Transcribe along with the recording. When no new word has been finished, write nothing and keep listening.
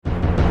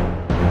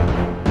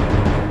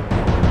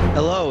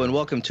Hello, and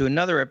welcome to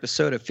another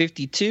episode of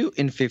 52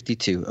 in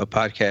 52, a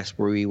podcast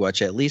where we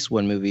watch at least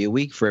one movie a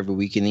week for every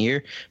week in the year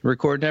and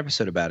record an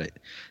episode about it.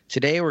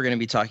 Today, we're going to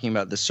be talking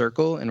about The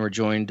Circle, and we're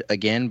joined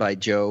again by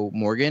Joe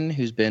Morgan,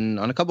 who's been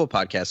on a couple of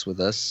podcasts with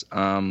us.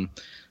 I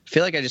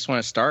feel like I just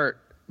want to start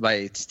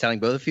by telling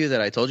both of you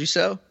that I told you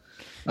so.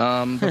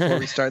 Before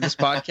we start this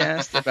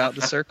podcast about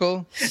The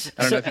Circle.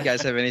 I don't know if you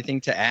guys have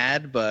anything to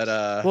add, but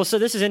well, so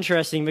this is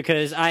interesting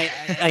because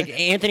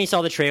Anthony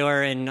saw the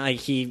trailer and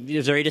he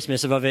was very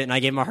dismissive of it, and I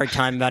gave him a hard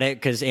time about it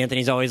because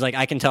Anthony's always like,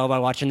 I can tell by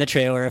watching the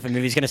trailer if a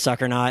movie's gonna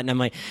suck or not, and I'm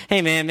like,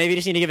 hey man, maybe you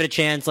just need to give it a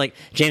chance. Like,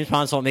 James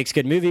Ponsoldt makes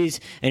good movies,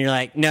 and you're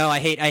like, no, I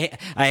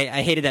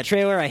hated that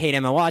trailer. I hate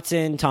Emma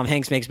Watson. Tom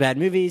Hanks makes bad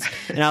movies,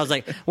 and I was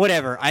like,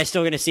 whatever. I'm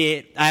still gonna see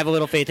it. I have a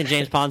little faith in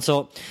James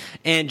Ponsoldt,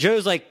 and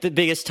Joe's like the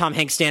biggest Tom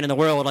Hanks stan in the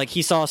world. Like,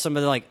 he saw some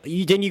of the,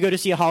 didn't you go to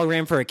see a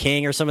hologram for a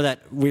king or some of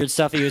that weird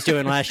stuff he was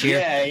doing last year?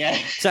 Yeah.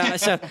 So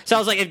I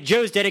was like, if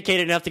Joe's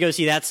dedicated enough to go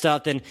see that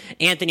stuff, then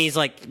Anthony's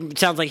like,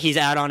 sounds like he's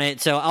out on it.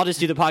 So I'll just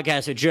do the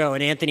podcast with Joe.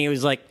 And Anthony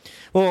was like,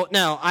 well,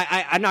 no,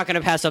 I'm not going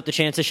to pass up the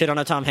chance to shit on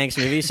a Tom Hanks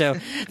movie. So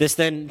this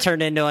then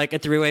turned into like a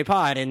three-way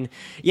pod. And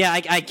yeah,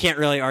 I can't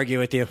really argue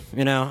with you,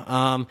 you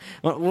know.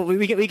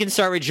 We can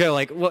start with Joe.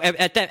 Like, well,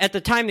 at the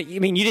time that, you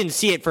didn't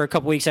see it for a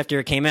couple weeks after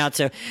it came out.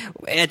 So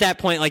at that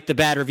point, like, the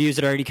bad reviews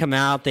had already come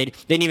out. They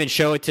didn't even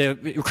show it to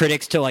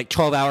critics till like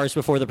 12 hours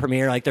before the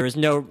premiere. Like, there was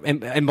no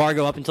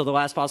embargo up until the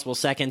last possible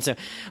second. So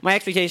my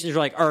expectations were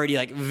like already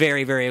like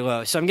very, very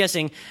low. So I'm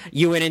guessing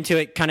you went into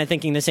it kind of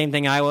thinking the same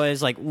thing I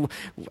was. Like,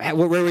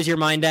 where was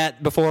your mind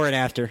at before and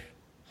after?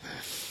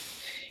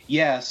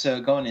 Yeah,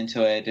 so going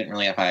into it, didn't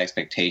really have high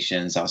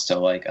expectations. I was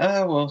still like,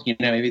 oh, well,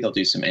 maybe they'll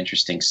do some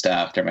interesting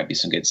stuff. There might be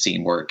some good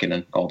scene work in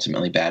an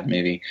ultimately bad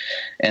movie.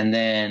 And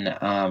then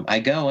I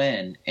go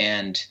in,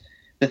 and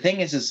the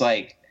thing is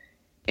like,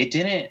 it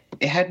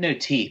had no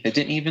teeth. It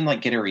didn't even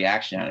like get a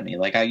reaction out of me.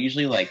 Like, I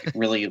usually like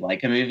really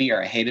like a movie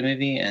or I hate a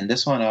movie, and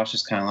this one I was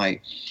just kind of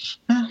like,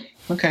 oh,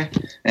 okay.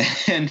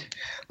 And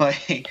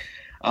like,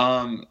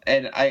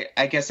 and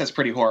I guess that's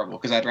pretty horrible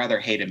because I'd rather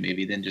hate a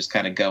movie than just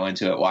kind of go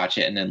into it, watch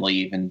it, and then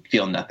leave and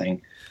feel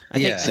nothing. I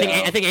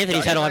think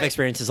Anthony's had a lot of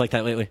experiences like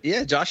that lately.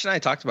 Yeah, Josh and I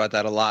talked about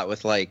that a lot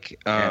with like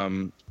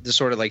the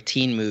sort of like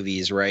teen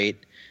movies, right?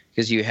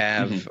 Because you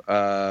have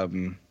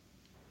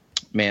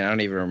man, I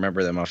don't even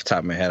remember them off the top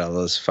of my head, all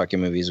those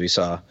fucking movies we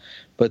saw.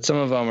 But some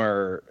of them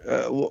are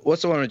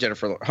what's the one with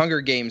Jennifer?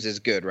 Hunger Games is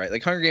good, right?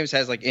 Like, Hunger Games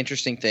has like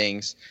interesting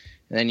things,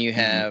 and then you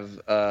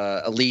have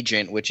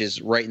Allegiant, which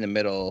is right in the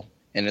middle.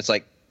 And it's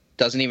like,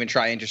 doesn't even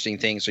try interesting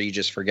things, so you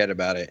just forget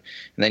about it.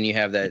 And then you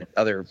have that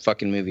other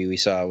fucking movie we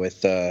saw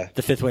with The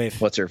Fifth Wave.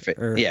 What's her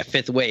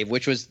Fifth Wave,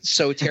 which was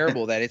so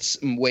terrible that it's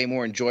way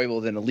more enjoyable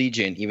than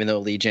Allegiant, even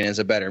though Allegiant is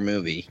a better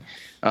movie.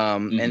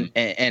 And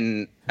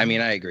I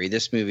mean, I agree.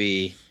 This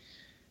movie,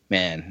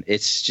 man,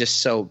 it's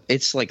just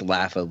it's like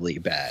laughably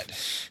bad.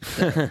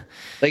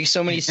 Like,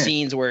 so many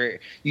scenes where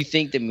you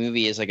think the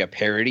movie is like a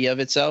parody of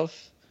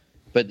itself,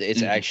 but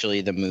it's actually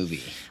the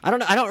movie. I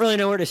don't really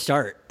know where to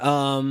start.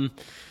 God.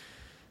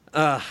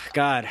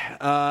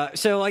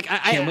 So like,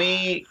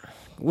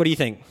 what do you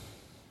think?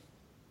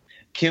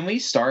 Can we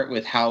start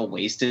with how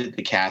wasted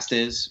the cast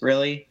is,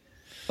 really?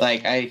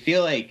 Like, I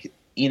feel like,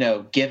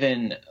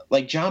 given,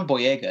 like, John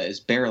Boyega is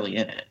barely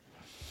in it.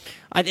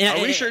 Are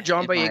we sure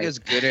John Boyega's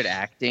good at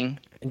acting?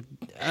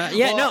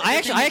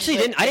 I actually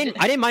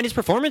didn't mind his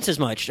performance as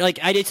much. Like,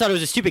 I just thought it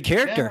was a stupid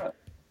character.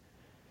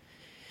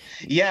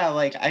 Yeah,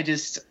 like,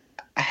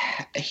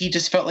 he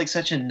just felt like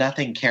such a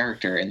nothing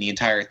character in the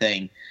entire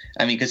thing.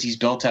 I mean, because he's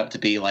built up to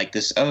be like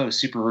this,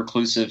 super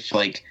reclusive,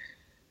 like,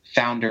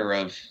 founder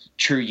of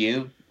True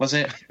You, was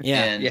it?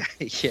 Yeah.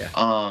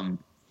 Yeah.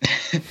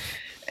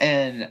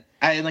 And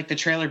I like, the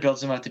trailer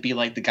builds him up to be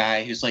like the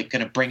guy who's like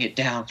going to bring it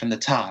down from the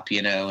top,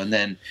 and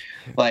then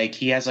like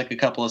he has like a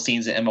couple of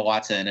scenes of Emma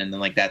Watson, and then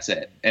like that's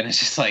it. And it's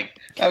just like,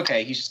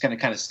 okay, he's just going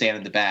to kind of stand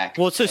in the back.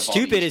 Well, what's so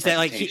stupid is that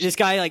like this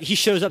guy, like, he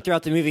shows up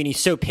throughout the movie and he's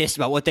so pissed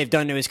about what they've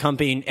done to his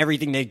company and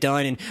everything they've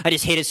done, and I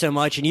just hate it so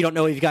much, and you don't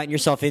know what you've gotten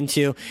yourself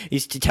into.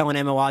 He's telling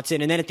Emma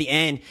Watson, and then at the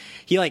end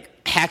he like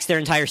hacks their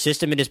entire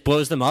system and just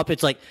blows them up.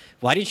 It's like,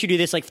 why didn't you do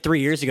this like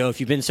 3 years ago if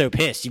you've been so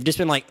pissed? You've just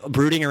been like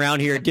brooding around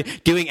here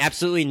doing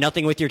absolutely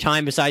nothing with your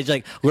time besides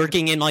like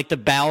lurking in like the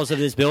bowels of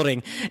this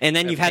building, and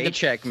then you've had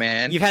paycheck,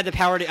 man. You've had the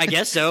power to, I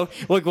guess so.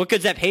 What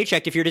good's that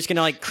paycheck if you're just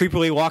gonna like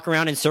creepily walk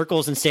around in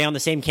circles and stay on the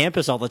same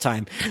campus all the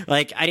time?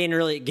 Like, I didn't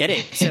really get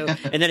it. So,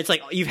 and then it's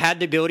like, you've had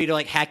the ability to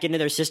like hack into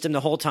their system the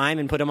whole time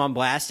and put them on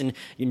blast, and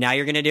now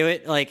you're gonna do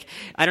it. Like,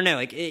 I don't know.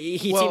 Like,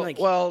 seemed like.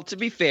 Well, to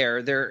be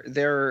fair,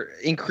 they're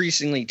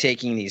increasingly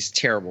taking these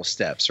terrible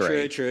steps,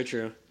 right?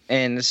 True.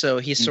 And so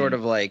he sort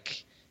of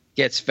like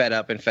gets fed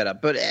up.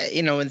 But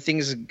when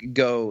things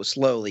go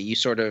slowly, you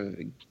sort of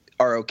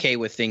are okay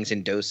with things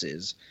in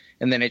doses,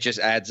 and then it just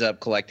adds up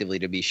collectively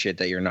to be shit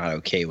that you're not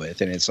okay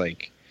with, and it's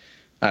like,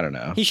 I don't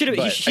know. He should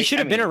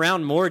have been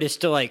around more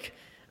just to like.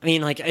 I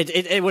mean, like,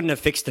 it wouldn't have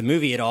fixed the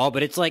movie at all,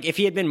 but it's like, if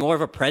he had been more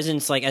of a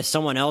presence, like, as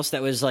someone else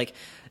that was like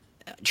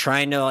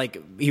trying to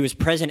like he was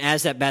present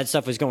as that bad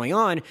stuff was going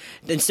on.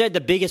 Instead,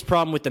 the biggest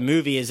problem with the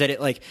movie is that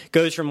it like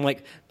goes from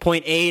like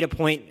point A to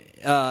point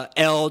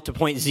L to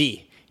point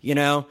Z. You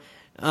know,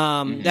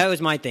 that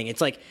was my thing.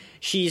 It's like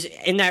she's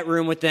in that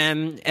room with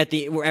them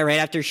right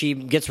after she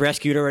gets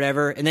rescued or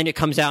whatever, and then it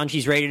comes out and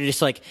she's ready to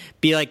just like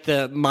be like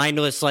the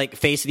mindless like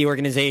face of the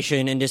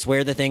organization and just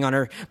wear the thing on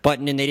her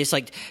button, and they just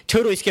like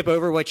totally skip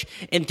over, which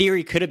in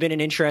theory could have been an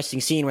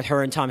interesting scene with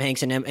her and Tom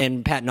Hanks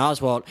and Patton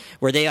Oswalt,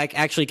 where they like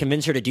actually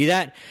convince her to do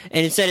that,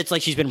 and instead it's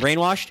like she's been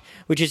brainwashed,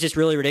 which is just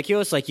really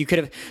ridiculous. Like you could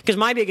have, because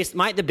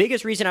the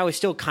biggest reason I was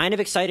still kind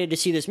of excited to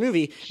see this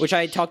movie, which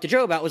I talked to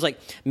Joe about, was like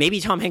maybe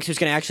Tom Hanks was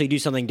going to actually do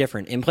something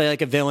different and play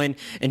like a villain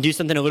and do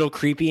something a little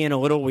creepy and a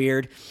little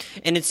weird,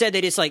 and instead they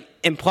just like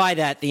imply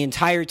that the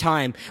entire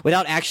time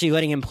without actually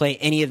letting him play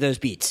any of those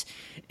beats.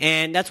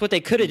 And that's what they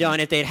could have done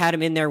if they had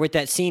him in there with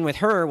that scene with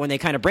her when they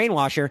kind of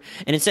brainwash her,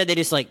 and instead they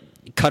just like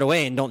cut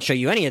away and don't show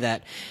you any of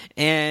that.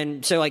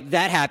 And so like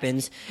that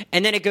happens,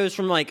 and then it goes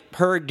from like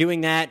her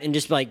doing that and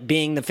just like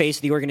being the face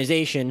of the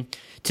organization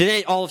to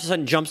then it all of a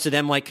sudden jumps to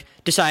them like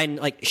deciding,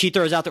 like she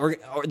throws out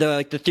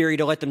the theory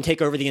to let them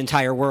take over the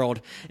entire world,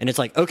 and it's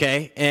like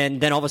okay,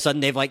 and then all of a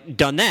sudden they've like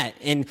done that,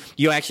 and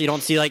you actually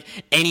don't see like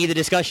any of the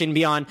discussion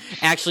beyond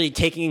actually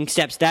taking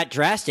steps that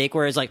drastic.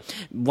 Whereas like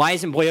why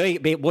isn't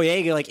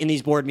Boyega like in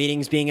these board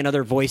meetings being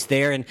another voice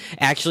there and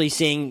actually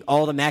seeing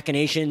all the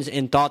machinations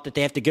and thought that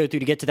they have to go through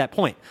to get to that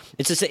point?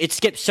 It's just it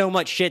skips so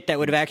much shit that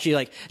would have actually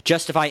like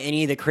justify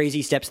any of the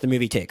crazy steps the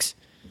movie takes.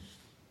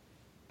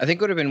 I think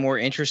it would have been more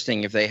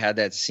interesting if they had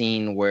that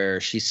scene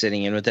where she's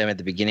sitting in with them at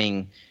the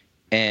beginning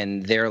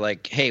and they're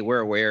like, hey,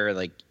 we're aware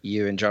like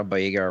you and John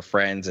Boyega are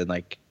friends and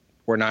like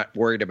we're not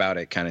worried about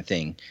it kind of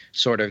thing,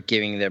 sort of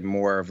giving them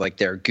more of like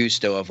their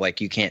gusto of like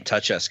you can't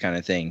touch us kind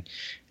of thing.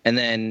 And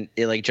then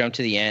it like jumped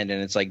to the end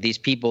and it's like these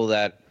people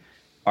that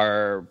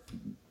are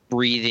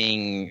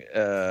breathing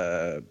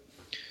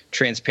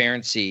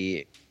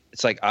transparency,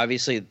 it's like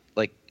obviously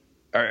like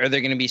are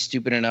they going to be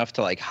stupid enough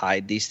to like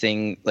hide these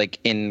things like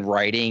in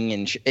writing?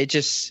 And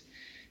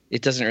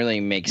it doesn't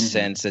really make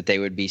sense that they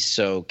would be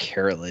so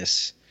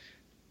careless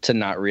to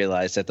not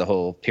realize that the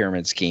whole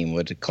pyramid scheme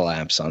would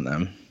collapse on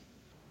them.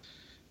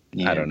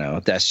 Yeah. I don't know.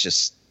 That's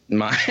just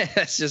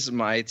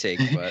my take,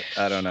 but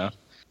I don't know.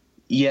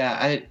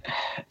 Yeah,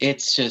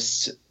 it's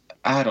just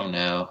I don't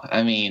know.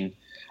 I mean,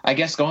 I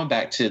guess going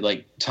back to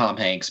like Tom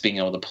Hanks being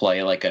able to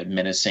play like a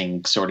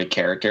menacing sort of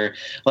character,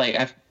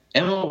 like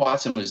Emma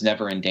Watson was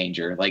never in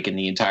danger, like in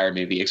the entire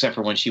movie, except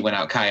for when she went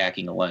out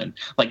kayaking alone.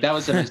 Like that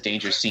was the most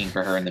dangerous scene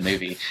for her in the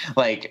movie.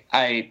 Like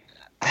I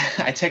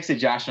texted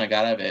Josh when I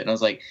got out of it, and I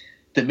was like,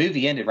 the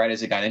movie ended right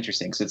as it got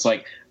interesting. So it's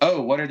like,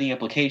 oh, what are the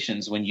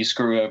implications when you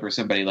screw over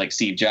somebody like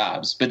Steve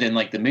Jobs? But then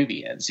like the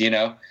movie ends, you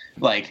know,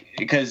 like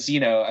because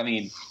I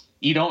mean,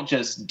 you don't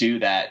just do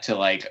that to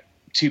like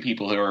two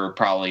people who are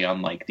probably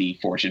on like the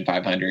Fortune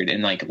 500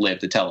 and like live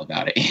to tell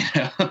about it, you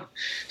know?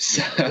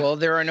 So, well,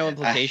 there are no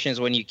implications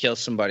when you kill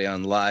somebody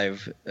on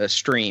live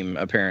stream,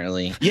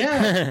 apparently.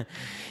 Yeah.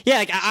 Yeah,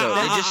 like,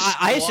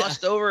 I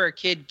glossed over a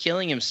kid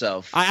killing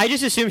himself. I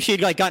just assumed she'd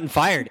like gotten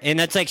fired, and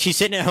that's like she's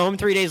sitting at home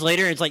 3 days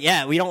later, and it's like,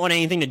 yeah, we don't want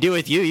anything to do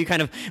with you. You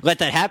kind of let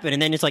that happen,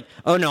 and then it's like,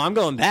 oh no, I'm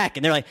going back,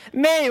 and they're like,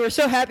 May, we're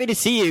so happy to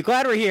see you.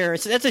 Glad we're here.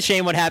 That's a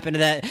shame what happened to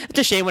that. It's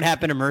a shame what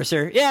happened to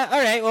Mercer. Yeah,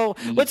 all right, well,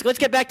 let's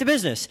get back to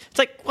business. It's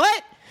like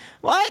what?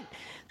 Like,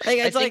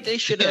 I think they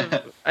should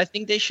have. I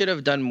think they should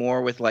have done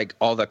more with like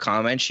all the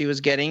comments she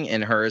was getting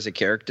and her as a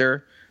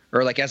character.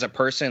 Or like as a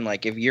person,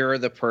 like if you're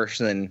the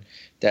person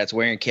that's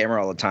wearing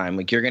camera all the time,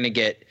 like you're gonna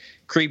get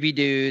creepy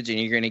dudes and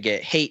you're gonna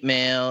get hate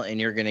mail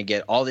and you're gonna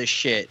get all this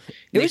shit.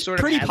 It was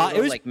pretty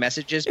like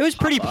messages. It was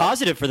pretty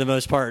positive for the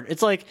most part.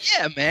 It's like,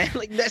 yeah, man,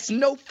 like that's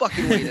no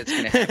fucking way that's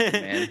gonna happen,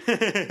 man.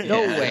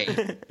 No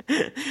way.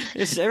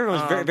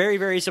 Everyone's very, very,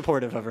 very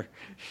supportive of her.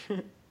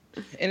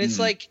 And it's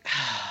like,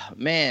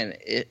 man,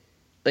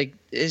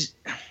 it's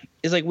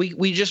like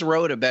we just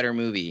wrote a better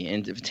movie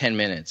in 10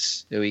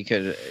 minutes that we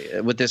could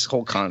with this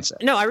whole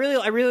concept. No, I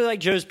really like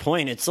Joe's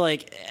point. It's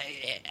like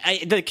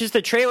because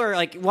the trailer,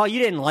 like while you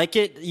didn't like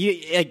it,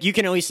 you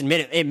can at least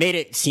admit it made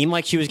it seem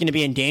like she was going to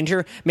be in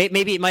danger.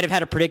 Maybe it might have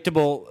had a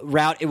predictable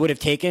route it would have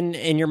taken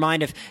in your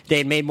mind if they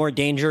had made more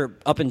danger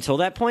up until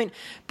that point.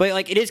 But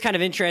like it is kind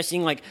of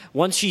interesting. Like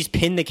once she's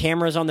pinned the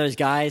cameras on those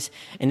guys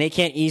and they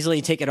can't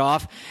easily take it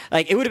off,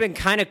 like it would have been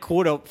kind of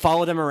cool to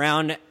follow them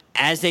around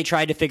as they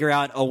tried to figure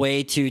out a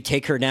way to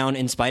take her down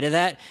in spite of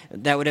that.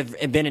 That would have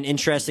been an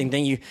interesting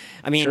thing.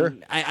 Sure.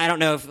 I don't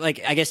know if,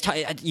 like, I guess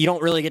you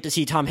don't really get to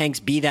see Tom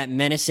Hanks be that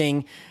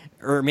menacing,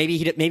 or maybe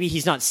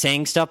he's not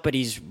saying stuff, but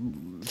he's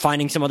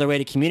finding some other way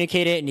to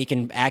communicate it, and he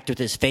can act with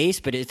his face,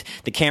 but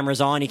the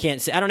camera's on, he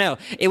can't say. I don't know.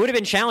 It would have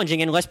been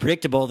challenging and less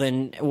predictable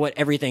than what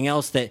everything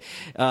else that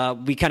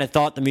we kind of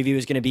thought the movie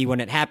was going to be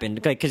when it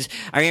happened. Because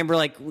I remember,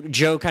 like,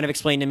 Joe kind of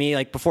explained to me,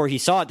 like, before he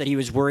saw it, that he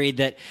was worried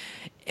that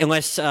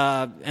unless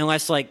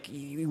like,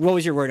 what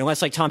was your word?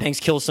 Unless like Tom Hanks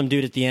kills some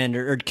dude at the end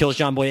or kills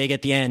John Boyega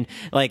at the end,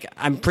 like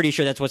I'm pretty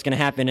sure that's what's going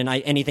to happen, and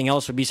anything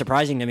else would be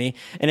surprising to me.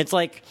 And it's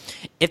like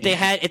if they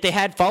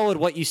had followed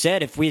what you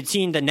said, if we had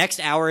seen the next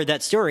hour of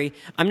that story,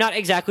 I'm not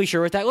exactly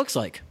sure what that looks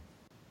like.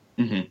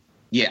 Mm-hmm.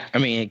 Yeah, I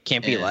mean, it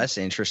can't be less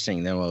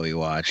interesting than what we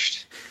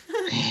watched.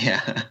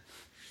 Yeah,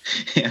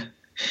 yeah.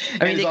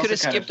 I mean, they could have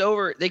skipped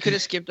over. They could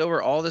have skipped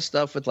over all the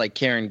stuff with like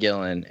Karen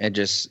Gillan and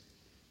just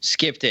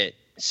skipped it,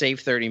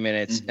 saved 30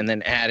 minutes, and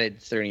then added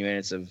 30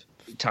 minutes of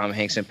Tom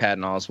Hanks and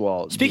Patton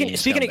Oswalt. Speaking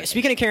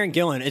of Karen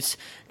Gillan, it's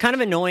kind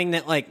of annoying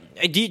that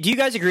like, do you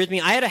guys agree with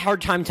me? I had a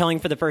hard time telling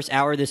for the first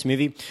hour of this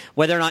movie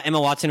whether or not Emma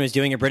Watson was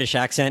doing a British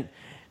accent.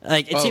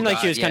 Like it seemed like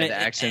she was kind of.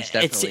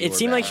 It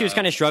seemed like she was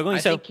kind of struggling. I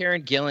think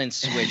Karen Gillan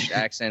switched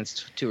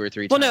accents 2 or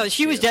 3 times. Well, no,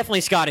 she was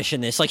definitely Scottish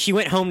in this. Like she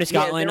went home to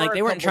Scotland. Like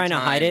they weren't trying to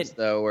hide it.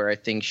 Though, where I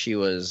think she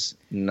was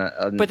not,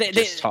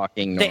 just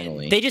talking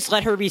normally. They just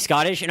let her be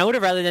Scottish, and I would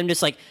have rather them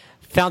just like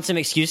found some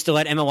excuse to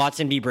let Emma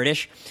Watson be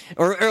British,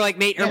 or like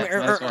made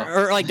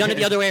or like done it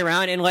the other way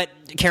around and let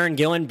Karen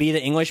Gillan be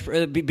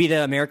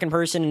the American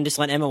person and just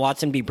let Emma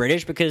Watson be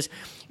British, because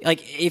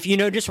like if you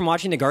know just from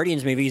watching the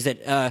Guardians movies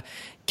that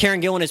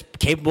Karen Gillan is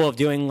capable of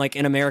doing like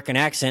an American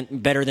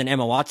accent better than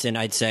Emma Watson,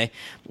 I'd say.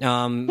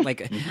 I mean,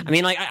 like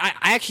I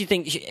actually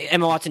think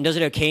Emma Watson does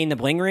it okay in The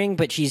Bling Ring,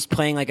 but she's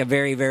playing like a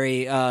very,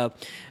 very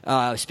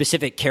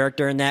specific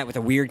character in that with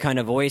a weird kind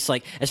of voice.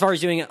 Like as far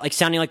as doing it, like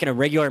sounding like a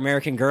regular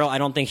American girl, I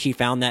don't think she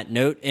found that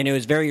note, and it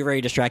was very,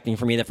 very distracting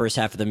for me the first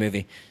half of the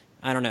movie.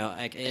 I don't know.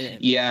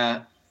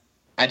 Yeah,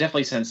 I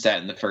definitely sensed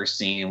that in the first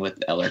scene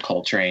with Eller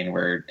Coltrane,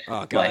 where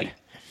like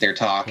they're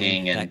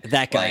talking and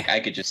that guy. Like I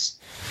could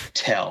just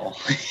tell.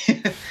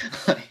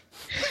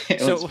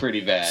 It was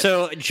pretty bad.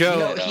 So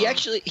Joe,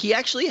 he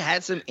actually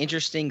had some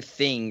interesting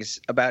things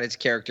about his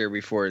character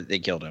before they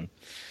killed him.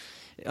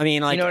 I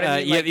mean, like, you know what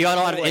I mean? You got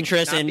a lot of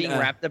interest in being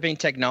wrapped up in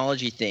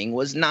technology thing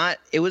was not.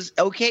 It was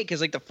okay because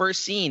like the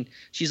first scene,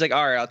 she's like,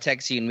 "All right, I'll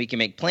text you and we can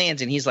make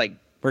plans," and he's like,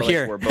 "We're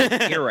here. We're both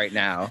here right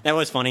now." That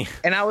was funny,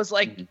 and I was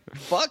like,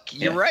 "Fuck,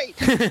 you're right.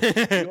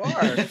 You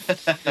are.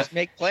 Just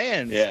make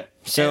plans." Yeah.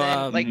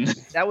 So like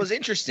that was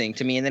interesting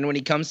to me. And then when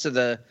he comes to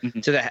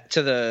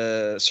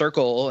the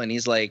circle and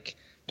he's like,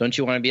 "Don't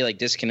you want to be like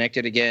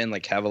disconnected again?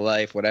 Like have a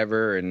life,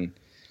 whatever?"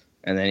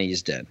 And then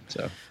he's dead.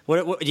 So,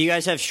 what do you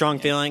guys have strong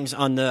feelings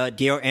on the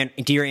deer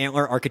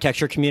antler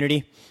architecture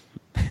community?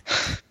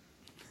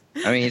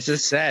 I mean, it's a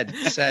sad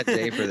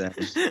day for them,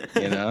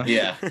 you know?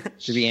 Yeah.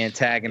 To be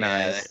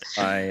antagonized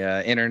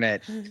by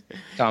internet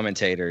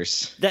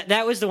commentators.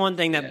 That was the one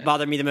thing that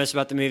bothered me the most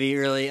about the movie,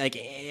 really. Like,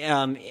 it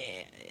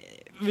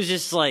was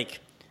just like,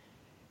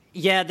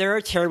 yeah, there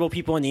are terrible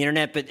people on the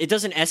internet, but it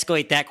doesn't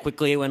escalate that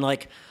quickly when,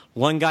 like,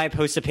 one guy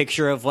posts a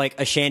picture of, like,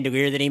 a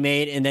chandelier that he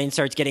made and then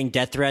starts getting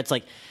death threats.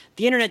 Like,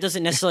 the internet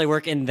doesn't necessarily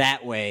work in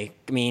that way.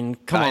 I mean,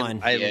 come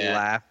on. I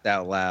laughed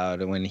out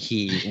loud when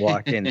he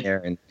walked in there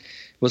and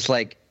was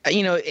like,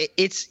 you know,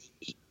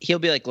 he'll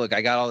be like, look,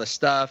 I got all this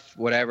stuff,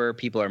 whatever.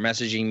 People are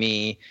messaging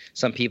me.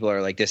 Some people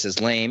are like, this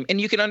is lame. And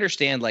you can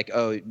understand like,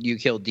 oh, you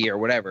killed deer or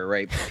whatever,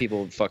 right?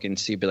 People fucking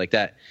stupid like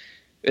that.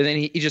 And then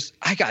he just,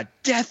 I got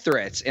death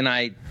threats. And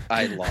I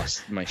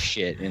lost my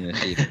shit in the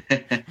theater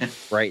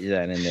right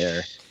then and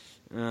there.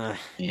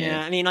 Yeah,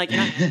 I mean, like,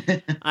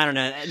 I don't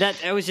know.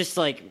 That was just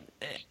like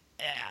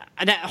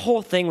that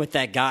whole thing with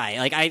that guy.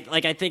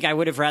 I think I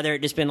would have rather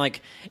it just been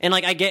like, and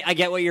like I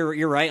get what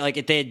you're right. Like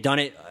if they had done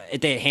it, if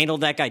they had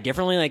handled that guy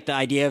differently, like the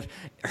idea of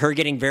her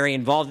getting very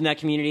involved in that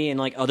community and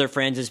like other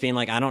friends as being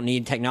like, I don't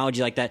need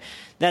technology like that.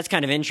 That's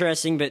kind of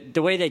interesting. But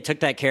the way they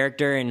took that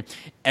character and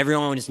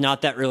everyone was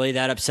not that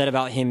upset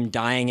about him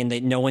dying,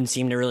 and no one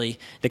seemed to really,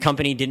 the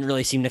company didn't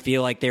really seem to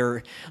feel like they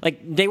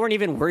weren't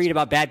even worried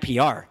about bad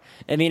PR.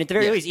 I mean, at the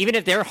very least, even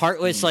if they're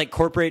heartless, like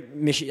corporate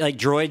like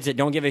droids that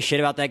don't give a shit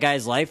about that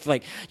guy's life,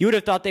 like you would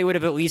have thought they would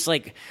have at least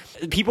like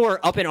people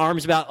are up in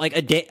arms about like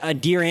a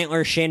deer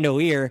antler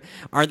chandelier.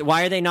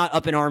 Why are they not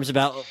up in arms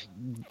about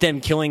them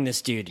killing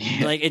this dude?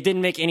 Like it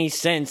didn't make any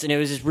sense, and it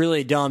was just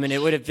really dumb. And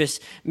it would have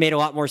just made a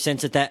lot more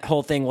sense that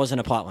whole thing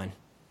wasn't a plotline.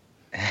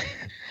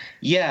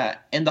 Yeah,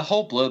 and the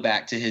whole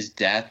blowback to his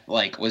death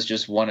like was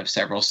just one of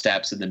several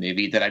steps in the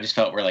movie that I just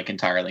felt were like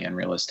entirely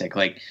unrealistic.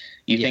 Like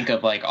you think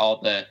of like all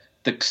the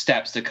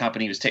steps the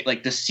company was taking,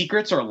 like the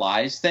secrets or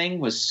lies thing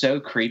was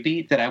so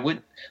creepy that I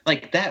would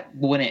like that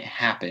wouldn't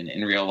happen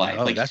in real life.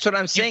 Oh, like that's what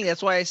I'm saying.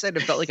 That's why I said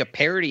it felt like a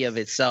parody of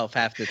itself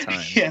half the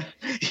time.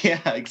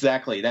 Yeah,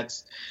 exactly.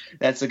 That's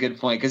a good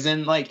point. Because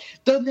then like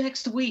the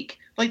next week,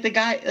 like the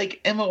guy, like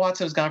Emma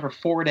Watson was gone for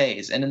 4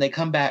 days, and then they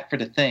come back for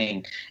the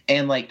thing,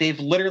 and like they've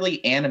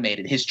literally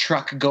animated his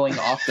truck going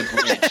off the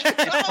bridge.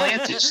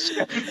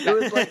 It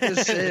was like The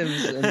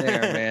Sims in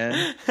there,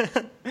 man.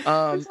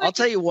 I'll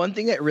tell you one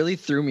thing that really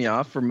threw me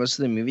off for most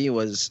of the movie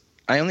was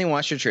I only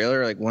watched the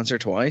trailer like once or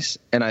twice,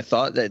 and I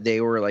thought that they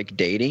were like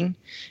dating,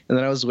 and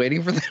then I was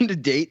waiting for them to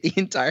date the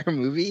entire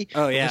movie.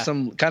 Oh yeah, for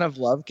some kind of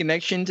love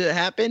connection to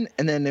happen,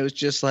 and then it was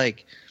just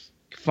like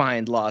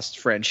find lost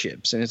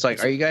friendships, and it's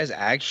like, are you guys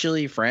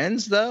actually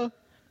friends though?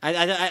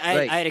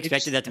 I had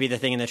expected that to be the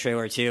thing in the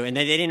trailer too, and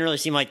they didn't really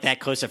seem like that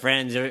close of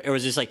friends. It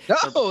was just like,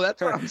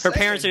 her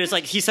parents are just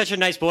like, he's such a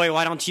nice boy.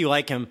 Why don't you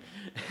like him?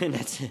 And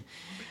that's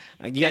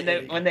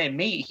when they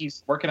meet,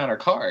 he's working on her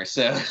car.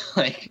 So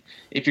like,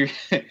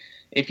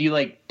 if you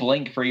like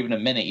blink for even a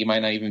minute, you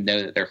might not even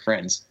know that they're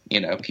friends.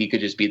 You know, he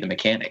could just be the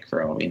mechanic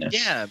for all we know.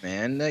 Yeah,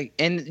 man. Like,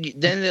 and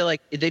then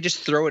they just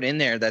throw it in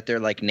there that they're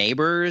like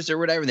neighbors or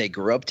whatever. They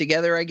grew up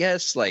together, I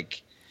guess.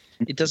 Like,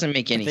 it doesn't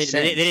make any sense.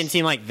 They didn't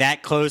seem like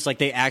that close. Like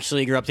they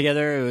actually grew up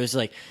together. It was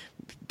like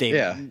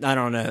I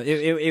don't know.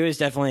 It was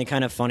definitely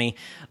kind of funny.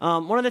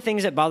 One of the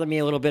things that bothered me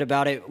a little bit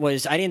about it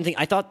was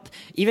I thought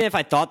even if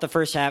I thought the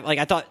first half, like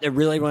I thought it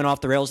really went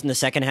off the rails in the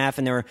second half,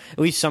 and there were at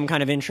least some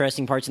kind of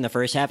interesting parts in the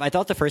first half. I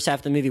thought the first half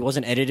of the movie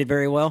wasn't edited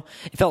very well.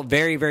 It felt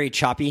very, very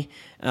choppy.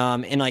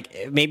 And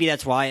like maybe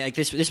that's why like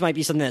this might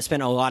be something that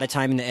spent a lot of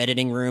time in the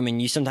editing room, and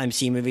you sometimes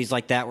see movies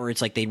like that where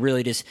it's like they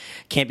really just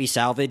can't be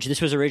salvaged. This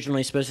was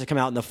originally supposed to come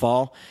out in the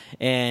fall,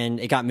 and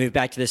it got moved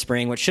back to the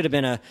spring, which should have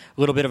been a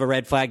little bit of a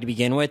red flag to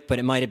begin with, but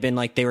it might have been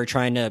like they were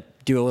trying to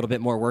do a little bit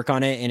more work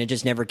on it, and it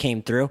just never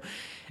came through.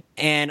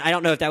 And I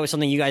don't know if that was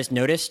something you guys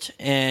noticed,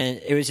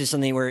 and it was just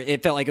something where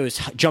it felt like it was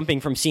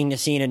jumping from scene to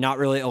scene and not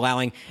really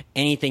allowing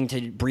anything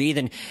to breathe.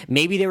 And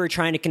maybe they were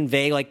trying to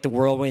convey like the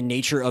whirlwind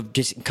nature of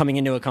just coming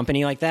into a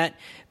company like that,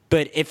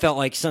 but it felt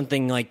like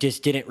something like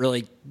just didn't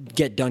really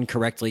get done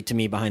correctly to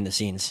me behind the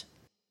scenes.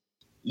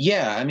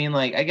 Yeah, I mean,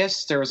 like, I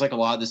guess there was like a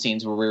lot of the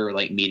scenes where we were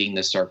like meeting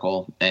the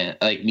circle and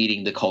like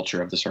meeting the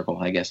culture of the circle,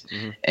 I guess.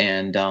 Mm-hmm.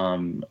 And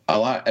a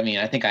lot. I mean,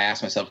 I think I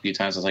asked myself a few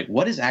times. I was like,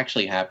 "What is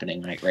actually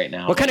happening like right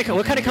now?" What kind of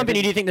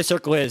company do you think the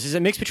circle is? Is it a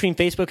mix between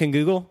Facebook and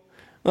Google?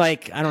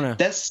 Like, I don't know.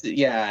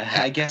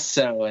 I guess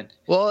so. And,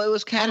 well, it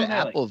was kind of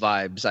Apple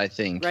vibes, I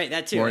think. Right,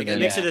 that too. Like a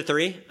mix of the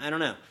three. I don't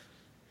know.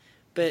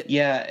 But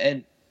yeah,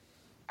 and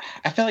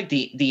I felt like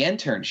the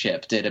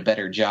internship did a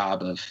better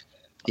job of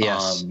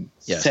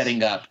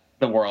setting up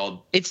the world.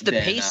 It's the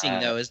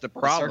pacing though is the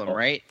problem,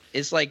 right?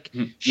 It's like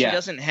she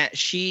doesn't have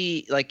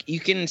you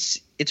can.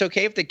 It's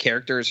okay if the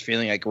character is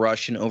feeling like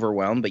rushed and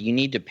overwhelmed, but you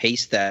need to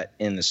pace that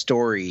in the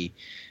story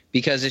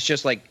because it's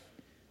just like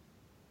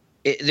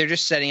they're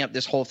just setting up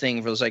this whole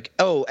thing for like,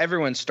 oh,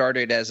 everyone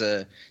started as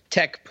a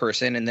tech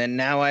person and then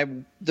now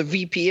I'm the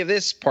VP of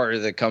this part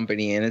of the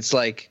company, and it's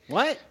like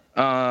what?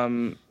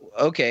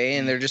 Okay,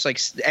 and they're just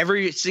like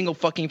every single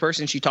fucking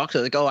person she talks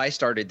to, like, oh, I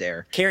started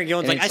there. Karen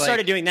Gillan's like, I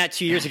started doing that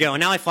 2 years ago, and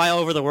now I fly all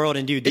over the world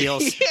and do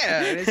deals.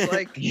 Yeah, and it's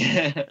like,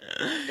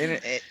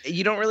 and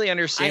you don't really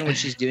understand what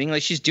she's doing.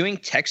 Like, she's doing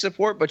tech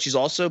support, but she's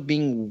also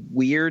being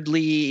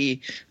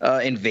weirdly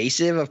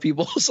invasive of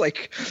people's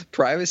like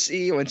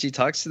privacy when she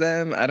talks to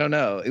them. I don't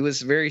know. It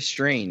was very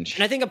strange.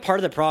 And I think a part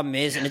of the problem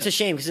is, and it's a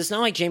shame because it's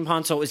not like James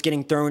Ponsoldt was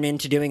getting thrown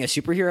into doing a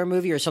superhero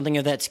movie or something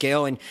of that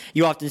scale. And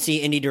you often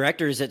see indie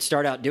directors that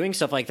start out doing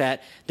stuff like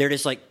that, they're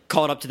just like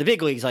called up to the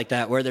big leagues like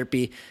that, whether it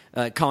be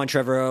Colin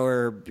Trevorrow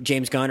or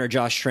James Gunn or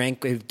Josh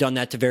Trank, who've done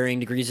that to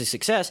varying degrees of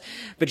success.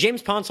 But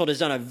James Ponsoldt has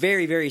done a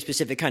very, very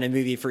specific kind of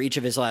movie for each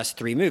of his last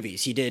three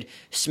movies. He did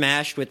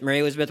Smash with Mary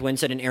Elizabeth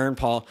Winstead and Aaron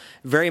Paul,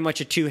 very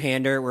much a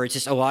two-hander where it's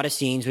just a lot of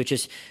scenes with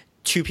just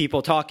two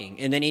people talking.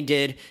 And then he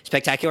did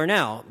Spectacular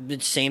Now, the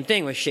same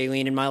thing with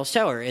Shailene and Miles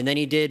Teller. And then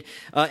he did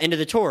End of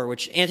the Tour,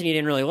 which Anthony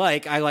didn't really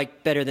like. I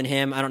like better than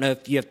him. I don't know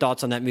if you have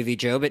thoughts on that movie,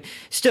 Joe, but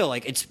still,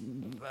 like it's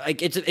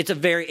a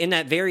very in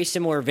that very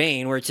similar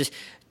vein where it's just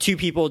two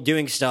people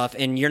doing stuff,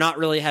 and you're not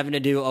really having to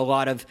do a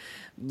lot of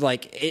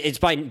like it's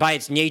by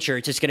its nature,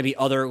 it's just going to be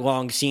other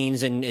long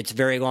scenes and it's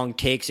very long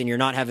takes, and you're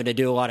not having to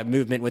do a lot of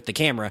movement with the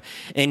camera.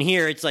 And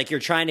here, it's like you're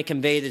trying to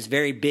convey this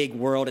very big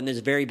world and this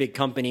very big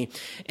company,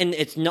 and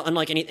it's not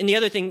unlike any. And the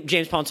other thing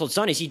James Ponsoldt's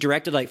done is he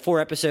directed like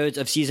 4 episodes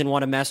of season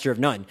 1 of Master of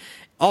None.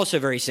 Also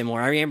very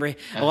similar. I remember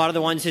a lot of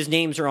the ones his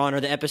names are on are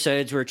the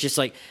episodes where it's just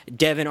like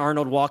Devin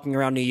Arnold walking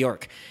around New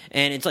York.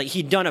 And it's like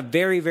he'd done a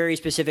very, very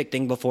specific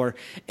thing before,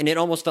 and it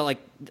almost felt like,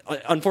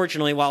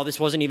 unfortunately, while this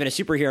wasn't even a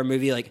superhero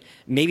movie, like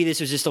maybe this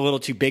was just a little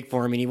too big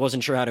for him and he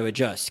wasn't sure how to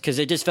adjust, because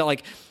it just felt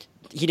like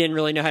he didn't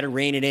really know how to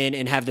rein it in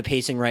and have the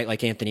pacing right,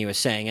 like Anthony was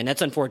saying. And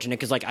that's unfortunate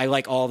because like I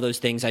like all of those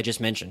things I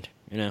just mentioned,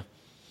 you know.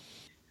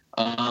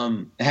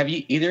 Have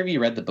either of you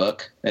read the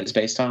book that it's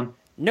based on?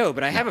 No,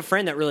 but I have a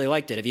friend that really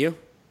liked it. Have you?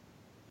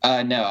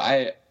 No,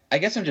 I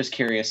guess I'm just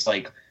curious,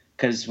 like,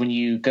 because when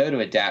you go to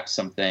adapt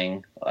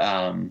something,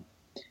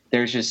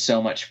 there's just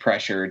so much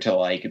pressure to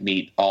like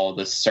meet all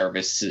the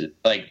service,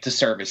 like to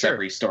service Sure.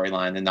 every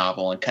storyline in the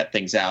novel and cut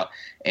things out.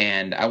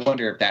 And I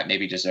wonder if that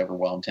maybe just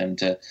overwhelmed him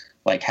to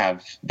like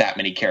have that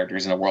many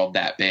characters in a world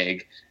that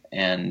big.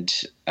 And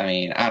I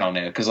mean, I don't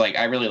know, because like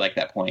I really like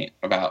that point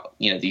about,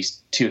 you know,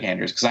 these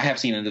two-handers, because I have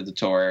seen End of the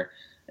Tour,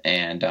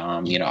 and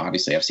you know,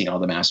 obviously I've seen all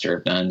the Master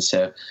of None,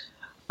 so.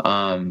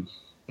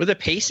 Well, the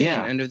pacing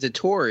at the end of the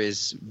tour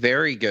is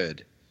very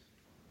good,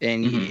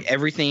 and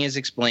everything is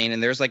explained.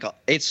 And there's like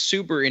it's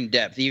super in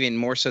depth, even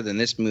more so than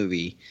this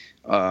movie.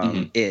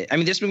 I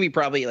mean, this movie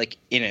probably like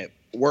in a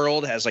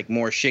world has like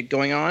more shit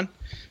going on,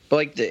 but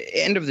like the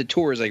end of the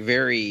tour is like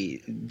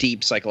very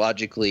deep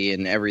psychologically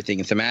and everything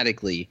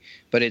thematically.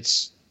 But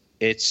it's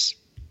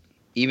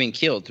even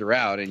keeled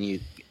throughout, and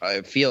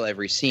I feel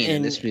every scene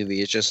in this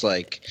movie is just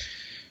like.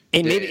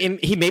 And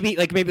maybe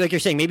like you're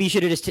saying, maybe he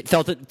should have just should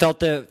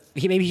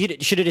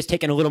have just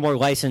taken a little more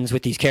license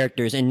with these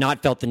characters and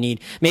not felt the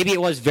need. Maybe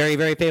it was very,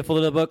 very faithful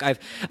to the book.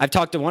 I've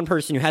talked to one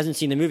person who hasn't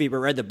seen the movie but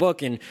read the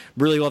book and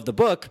really loved the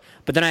book.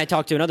 But then I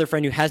talked to another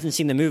friend who hasn't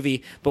seen the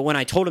movie, but when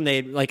I told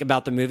him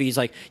about the movie, he's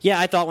like, "Yeah,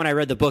 I thought when I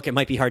read the book it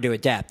might be hard to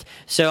adapt."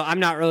 So I'm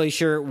not really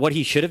sure what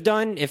he should have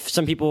done. If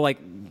some people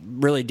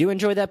really do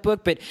enjoy that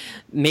book, but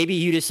maybe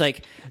you just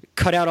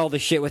cut out all the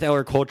shit with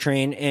Ellar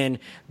Coltrane and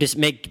just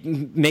make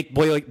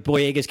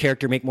Boyega's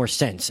character make more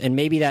sense. And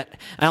maybe that,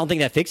 I don't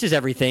think that fixes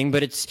everything,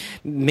 but it's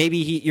maybe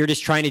you're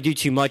just trying to do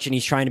too much and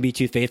he's trying to be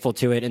too faithful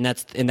to it, and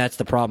that's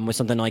the problem with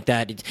something like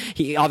that.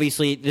 He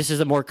obviously, this is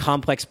a more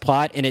complex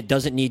plot and it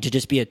doesn't need to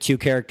just be a two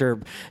character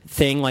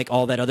thing like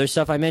all that other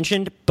stuff I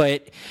mentioned,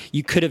 but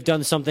you could have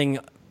done something.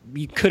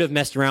 You could have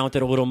messed around with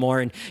it a little more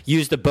and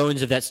used the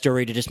bones of that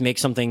story to just make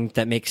something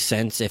that makes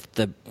sense.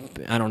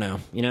 I don't know,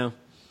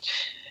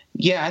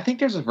 Yeah, I think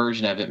there's a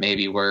version of it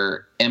maybe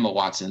where Emma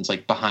Watson's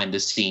behind the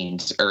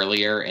scenes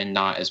earlier and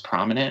not as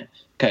prominent,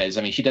 because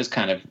she does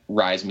kind of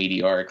rise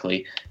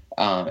meteorically.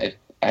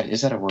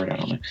 Is that a word? I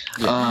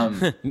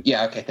don't know.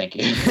 Yeah. Okay. Thank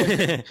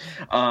you.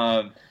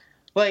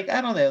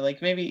 I don't know,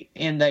 maybe,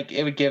 and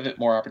it would give it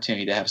more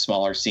opportunity to have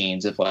smaller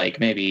scenes if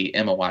maybe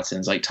Emma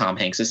Watson's Tom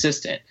Hanks'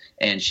 assistant,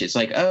 and she's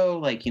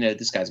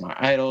this guy's my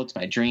idol, it's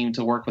my dream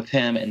to work with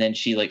him, and then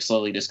she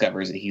slowly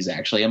discovers that he's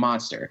actually a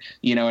monster.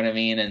 You know what I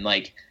mean? And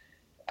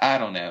I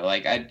don't know,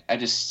 I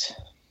just,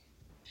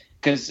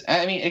 because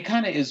it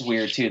kind of is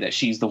weird too that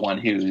she's the one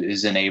who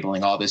is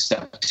enabling all this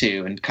stuff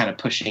too and kind of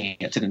pushing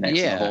it to the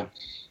next level.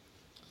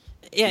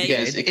 Yeah,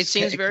 it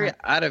seems very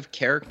out of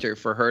character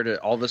for her to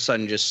all of a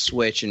sudden just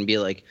switch and be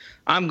like,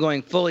 I'm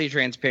going fully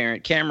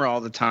transparent, camera all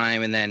the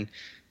time, and then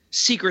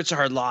secrets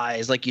are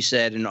lies, like you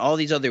said, and all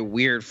these other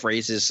weird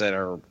phrases that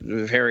are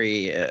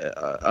very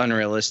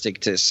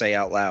unrealistic to say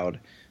out loud.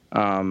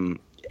 And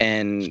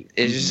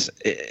it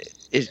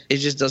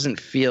just doesn't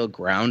feel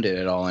grounded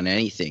at all in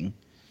anything.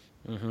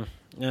 Mm-hmm.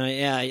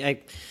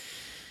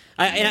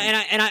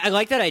 I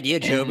like that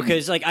idea, Joe,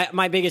 because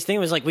my biggest thing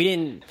was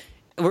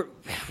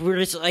we're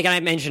just I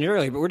mentioned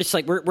earlier, but we're just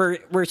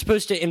we're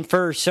supposed to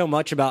infer so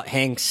much about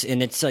Hanks,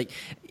 and it's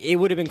it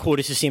would have been cool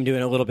just to see him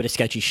doing a little bit of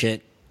sketchy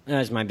shit.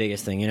 That's my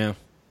biggest thing,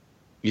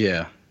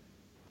 Yeah.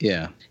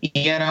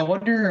 And I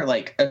wonder,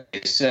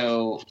 okay,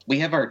 so we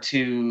have our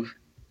two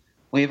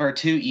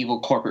evil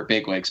corporate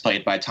bigwigs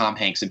played by Tom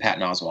Hanks and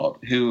Patton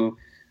Oswalt, who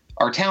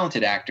are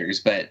talented actors,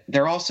 but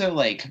they're also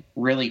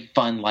really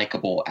fun,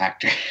 likable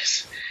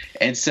actors.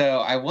 And so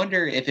I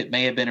wonder if it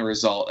may have been a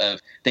result of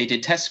they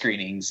did test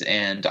screenings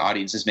and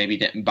audiences maybe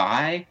didn't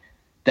buy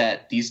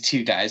that these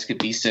two guys could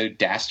be so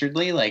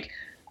dastardly.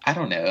 I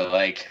don't know.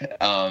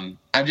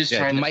 I'm just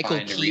trying to Michael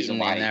find Keaton a reason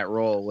why in that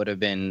role would have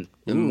been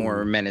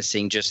more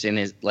menacing just in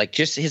his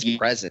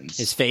presence,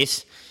 his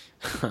face.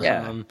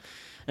 Yeah.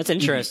 That's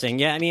interesting.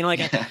 Yeah, I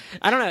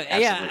don't know.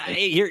 Yeah,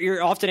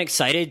 you're often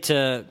excited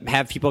to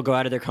have people go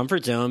out of their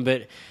comfort zone,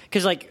 but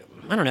because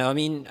I don't know.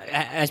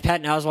 Has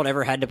Patton Oswalt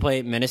ever had to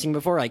play menacing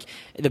before?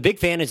 The Big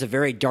Fan is a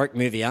very dark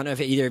movie. I don't know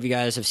if either of you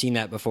guys have seen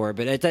that before,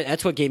 but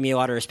that's what gave me a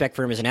lot of respect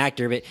for him as an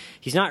actor. But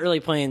he's not really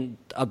playing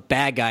a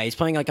bad guy. He's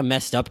playing a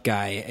messed up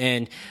guy.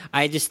 And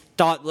I just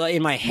thought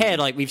in my head,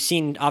 we've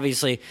seen,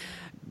 obviously,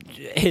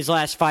 his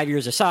last 5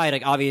 years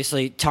aside,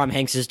 obviously Tom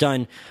Hanks has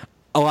done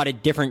a lot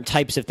of different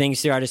types of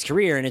things throughout his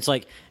career, and it's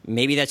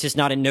maybe that's just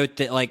not a note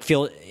that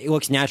it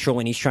looks natural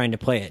when he's trying to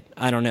play it.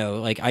 I don't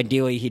know.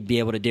 Ideally, he'd be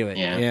able to do it.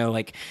 Yeah.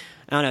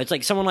 I don't know.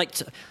 It's someone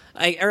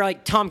or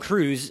Tom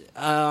Cruise.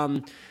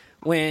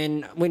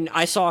 When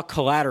I saw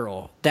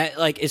Collateral, that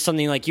is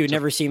something you would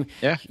never see.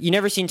 Yeah. You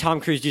never seen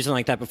Tom Cruise do something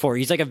like that before.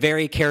 He's a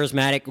very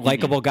charismatic,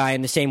 likable guy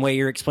in the same way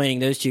you're explaining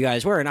those two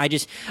guys were. And I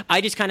just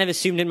kind of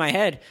assumed in my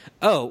head,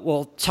 oh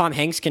well, Tom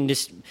Hanks can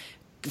just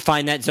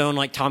find that zone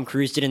like Tom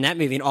Cruise did in that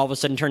movie, and all of a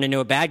sudden turn into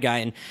a bad guy.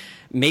 And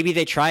maybe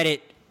they tried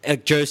it,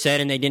 like Joe said,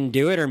 and they didn't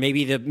do it, or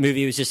maybe the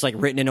movie was just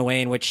written in a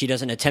way in which he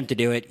doesn't attempt to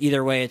do it.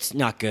 Either way, it's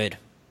not good.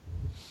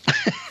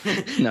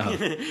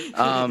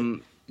 No.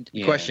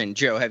 Question,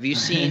 Joe, have you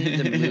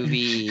seen the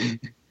movie?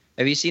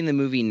 Have you seen the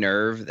movie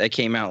Nerve that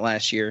came out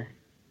last year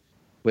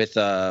with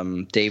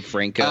Dave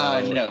Franco?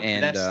 No,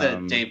 and that's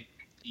the Dave.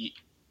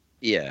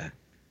 Yeah.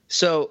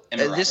 So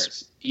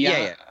this.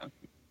 Yeah.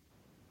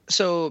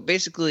 So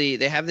basically,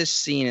 they have this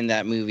scene in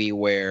that movie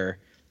where,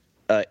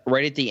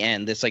 right at the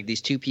end, it's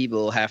these two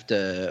people have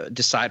to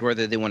decide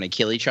whether they want to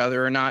kill each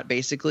other or not,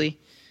 basically,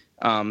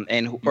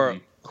 or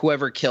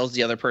whoever kills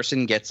the other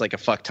person gets a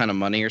fuck ton of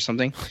money or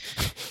something.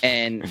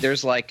 And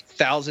there's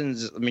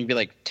thousands,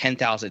 maybe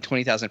 10,000,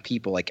 20,000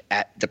 people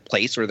at the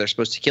place where they're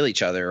supposed to kill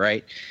each other,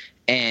 right?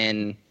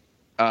 And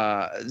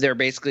they're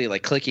basically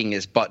clicking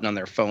this button on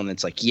their phone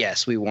that's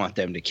yes, we want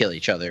them to kill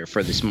each other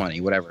for this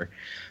money, whatever.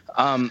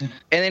 And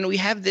then we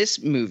have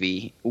this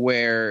movie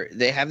where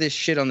they have this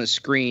shit on the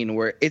screen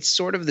where it's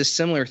sort of the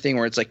similar thing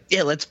where it's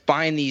yeah, let's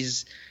find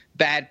these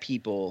bad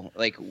people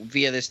like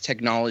via this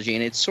technology,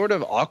 and it's sort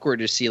of awkward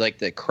to see like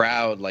the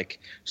crowd like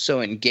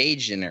so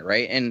engaged in it,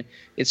 right? And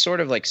it's sort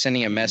of like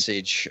sending a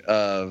message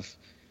of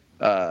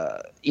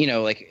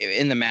like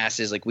in the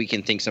masses, like we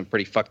can think some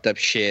pretty fucked up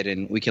shit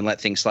and we can let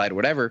things slide,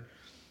 whatever.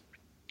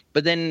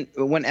 But then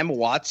when Emma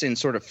Watson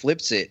sort of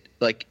flips it,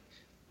 like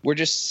we're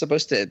just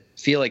supposed to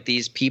feel like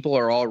these people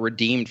are all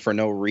redeemed for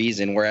no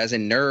reason. Whereas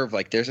in Nerve,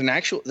 like there's an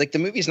actual, like the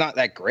movie's not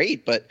that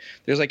great, but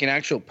there's like an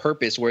actual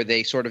purpose where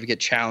they sort of get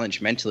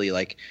challenged mentally.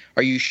 Like,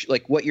 are you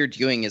like what you're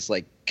doing is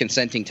like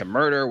consenting to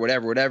murder,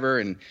 whatever.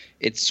 And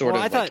it's sort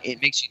of like,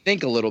 it makes you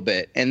think a little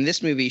bit. And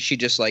this movie, she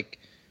just like,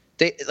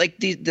 they like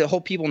the whole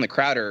people in the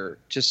crowd are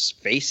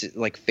just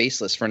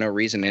faceless for no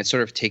reason. And it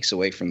sort of takes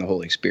away from the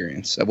whole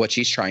experience of what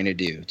she's trying to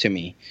do to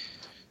me.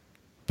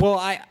 Well,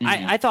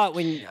 I thought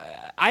when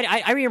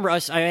I remember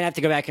us, I have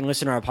to go back and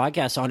listen to our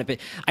podcast on it, but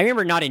I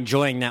remember not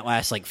enjoying that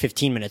last like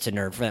 15 minutes of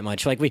Nerve that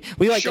much. Like we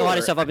liked a lot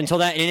of stuff up until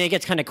that, and it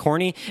gets kind of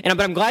corny.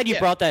 But I'm glad you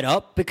brought that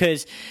up,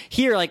 because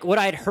here, like what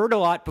I'd heard a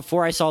lot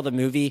before I saw the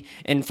movie,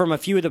 and from a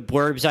few of the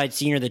blurbs I'd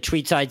seen or the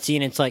tweets I'd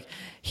seen, it's like,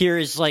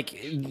 here's like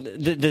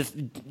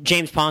the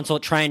James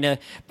Ponsoldt trying to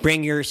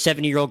bring your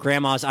 70-year-old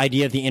grandma's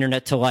idea of the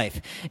internet to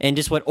life, and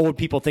just what old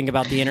people think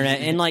about the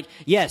internet. And like,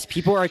 yes,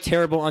 people are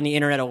terrible on the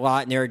internet a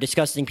lot, and there are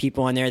disgusting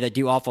people on there that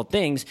do awful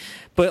things.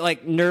 But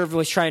like Nerve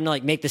was trying to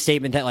like make the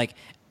statement that like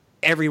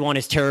everyone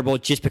is terrible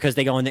just because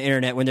they go on the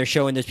internet, when they're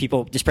showing those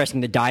people just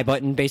pressing the die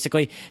button,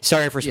 basically.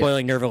 Sorry for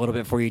spoiling Nerve a little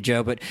bit for you,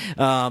 Joe, but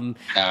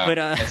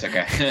that's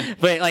okay.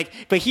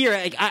 but here,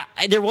 like,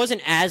 there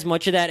wasn't as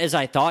much of that as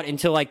I thought,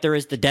 until like there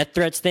is the death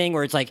threats thing,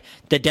 where it's like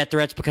the death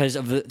threats because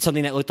of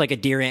something that looked like a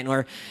deer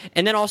antler,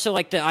 and then also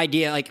like the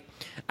idea, like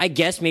I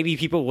guess maybe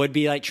people would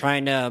be like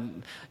trying to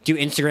do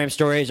Instagram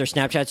stories or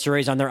Snapchat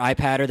stories on their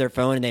iPad or their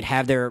phone, and they'd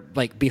have their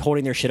like be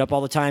holding their shit up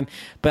all the time.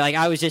 But like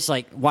I was just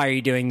like, why are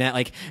you doing that?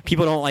 Like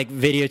people don't like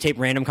videotape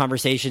random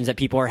conversations that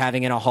people are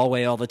having in a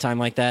hallway all the time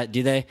like that,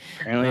 do they?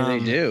 Apparently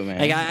they do,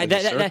 man.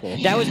 Like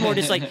that was more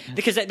just like,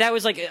 because that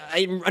was like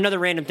another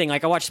random thing.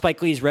 Like I watched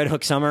Spike Lee's Red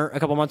Hook Summer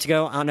a couple months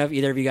ago. I don't know if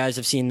either of you guys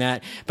have seen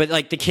that, but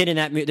like the kid in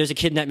that there's a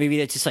kid in that movie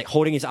that's just like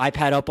holding his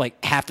iPad up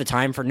like half the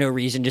time for no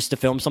reason, just to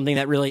film something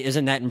that really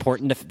isn't that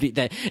important,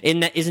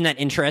 isn't that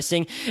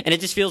interesting. And it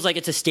just feels like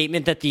it's a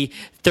statement that the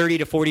 30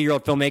 to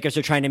 40-year-old filmmakers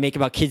are trying to make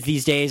about kids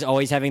these days,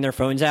 always having their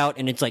phones out.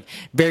 And it's like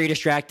very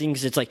distracting,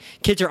 because it's like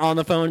kids are on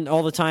the phone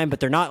all the time, but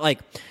they're not like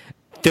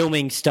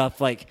filming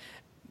stuff like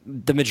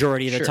the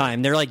majority of the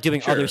time. They're like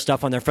doing other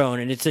stuff on their phone,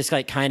 and it's just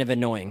like kind of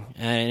annoying.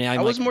 And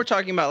I was more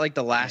talking about like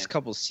the last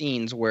couple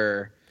scenes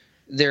where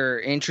they're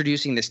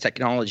introducing this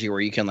technology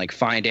where you can like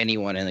find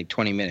anyone in like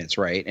 20 minutes,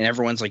 right? And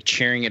everyone's like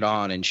cheering it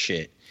on and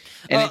shit.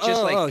 And it's just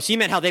so you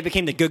meant how they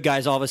became the good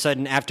guys all of a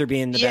sudden after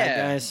being the bad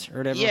guys or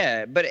whatever?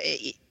 Yeah, but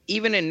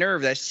even in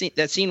Nerve, that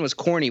scene was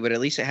corny, but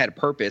at least it had a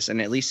purpose,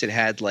 and at least it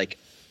had like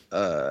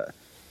some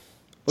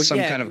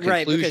kind of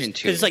conclusion to it.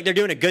 Because it's like they're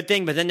doing a good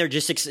thing, but then they're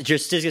just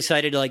as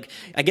excited. Like,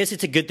 I guess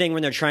it's a good thing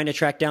when they're trying to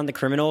track down the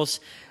criminals,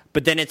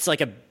 but then it's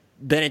like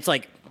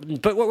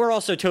but we're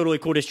also totally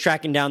cool just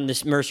tracking down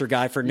this Mercer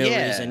guy for no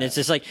reason. It's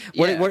just like,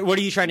 what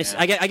are you trying to say?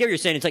 I get what you're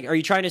saying. It's like, are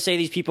you trying to say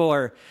these people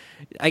are,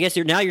 I guess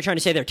now you're trying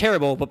to say they're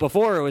terrible, but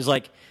before it was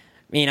like,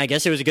 I mean, I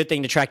guess it was a good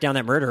thing to track down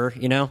that murderer,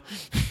 you know?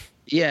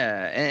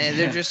 Yeah, and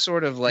they're just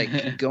sort of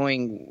like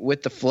going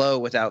with the flow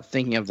without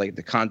thinking of like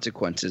the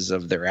consequences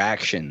of their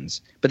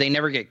actions, but they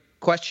never get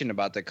questioned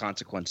about the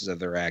consequences of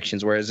their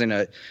actions. Whereas in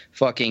a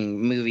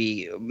fucking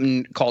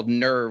movie called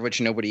Nerve,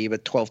 which nobody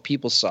but 12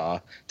 people saw,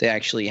 they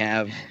actually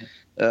have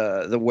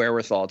the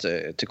wherewithal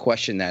to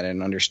question that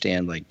and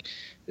understand, like,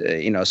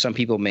 some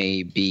people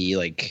may be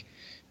like,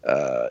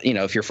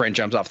 if your friend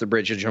jumps off the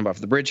bridge, you jump off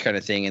the bridge kind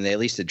of thing, and they at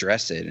least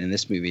address it. And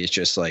this movie is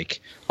just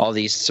like all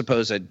these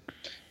supposed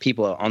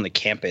people on the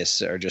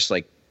campus are just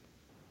like,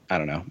 I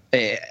don't know.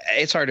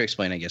 It's hard to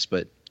explain, I guess,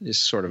 but it's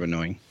sort of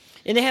annoying.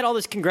 And they had all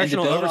this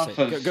congressional oversight.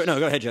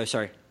 Go ahead, Joe.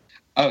 Sorry.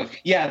 Oh,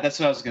 yeah, that's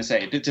what I was going to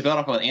say. To build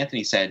off what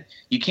Anthony said,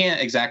 you can't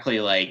exactly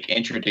like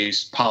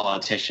introduce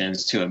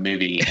politicians to a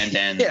movie and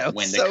then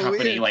when the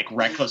company like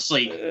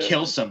recklessly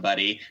kills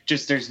somebody,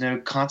 just there's no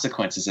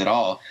consequences at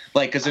all.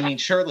 Like, because I mean,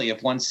 surely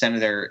if one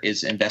senator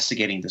is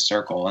investigating the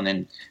Circle and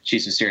then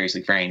she's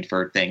mysteriously framed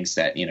for things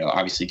that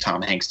obviously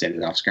Tom Hanks did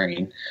it off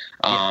screen,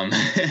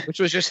 which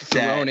was just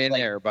thrown in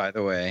there, by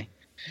the way.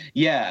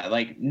 Yeah,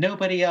 like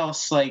nobody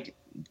else like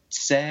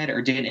said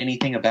or did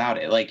anything about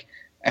it. Like,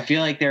 I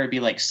feel like there would be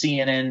like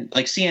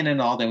CNN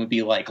and all them would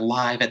be like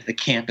live at the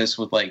campus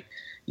with like,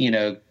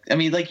 I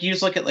mean, like you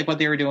just look at like what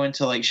they were doing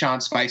to like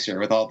Sean Spicer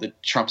with all the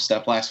Trump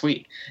stuff last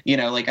week,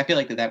 like I feel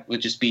like that would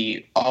just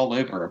be all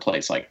over a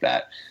place like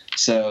that.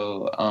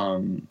 So,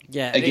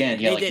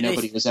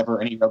 nobody was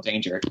ever in any real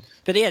danger.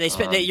 But yeah, they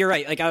spent, you're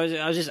right. Like I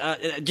was just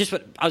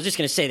going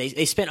to say,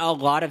 they spent a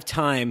lot of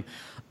time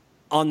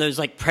on those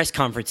like press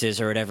conferences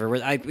or whatever.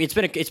 It's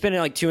been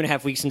like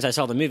 2.5 weeks since I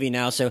saw the movie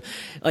now, so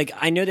like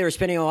I know they were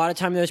spending a lot of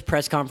time in those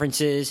press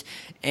conferences,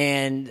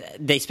 and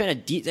they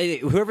spent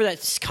whoever that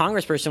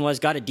congressperson was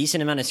got a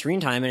decent amount of screen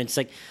time, and it's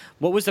like,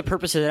 what was the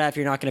purpose of that if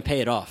you're not going to pay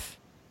it off?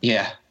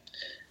 Yeah,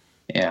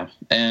 yeah,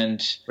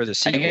 and For the I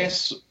sequel.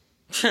 guess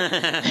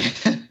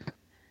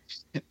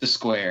the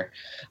square.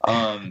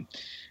 I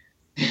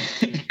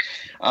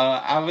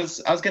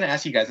was going to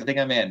ask you guys. I think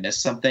I may have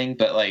missed something,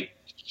 but like,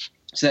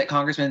 so that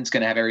congressman's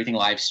going to have everything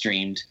live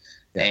streamed,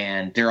 Yeah.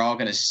 and they're all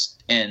going to,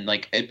 and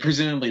like,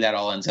 presumably that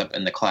all ends up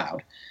in the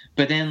cloud.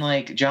 But then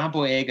like John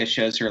Boyega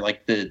shows her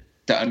like the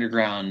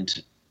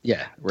underground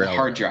Yeah, the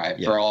hard drive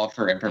yeah. for all of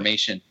her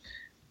information,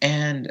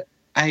 and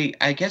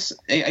I guess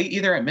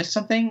either I missed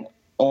something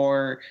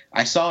or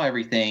I saw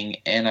everything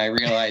and I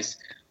realized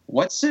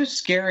what's so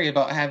scary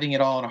about having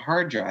it all on a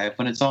hard drive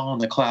when it's all on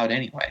the cloud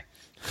anyway.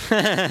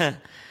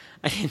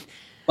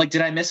 Like,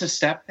 did I miss a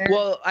step there?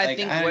 Well, I Like,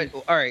 think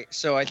all right.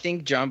 So I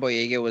think John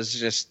Boyega was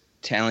just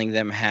telling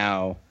them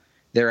how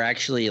they're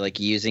actually like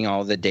using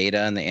all the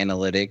data and the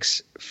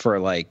analytics for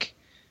like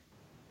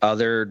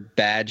other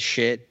bad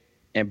shit,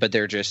 but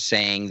they're just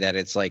saying that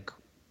it's like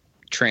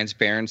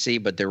transparency,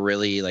 but they're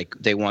really like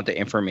they want the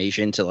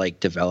information to like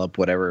develop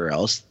whatever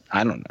else.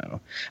 I don't know.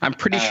 I'm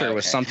pretty sure it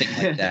was okay. something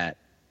like that.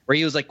 Where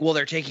he was like, well,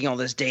 they're taking all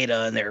this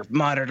data and they're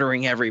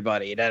monitoring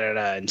everybody,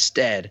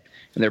 instead.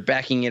 And they're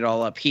backing it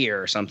all up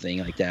here or something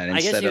like that.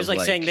 I guess he was of,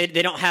 like saying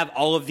they don't have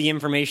all of the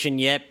information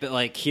yet, but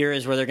like here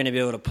is where they're going to be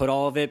able to put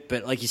all of it.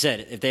 But like you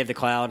said, if they have the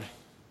cloud,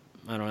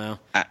 I don't know.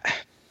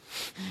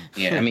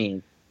 yeah. I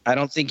mean, I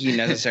don't think you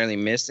necessarily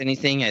missed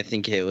anything. I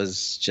think it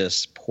was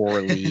just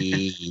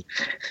poorly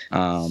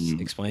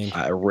Explained.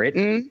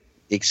 written,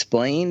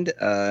 explained.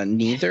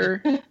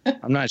 Neither.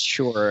 I'm not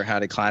sure how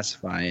to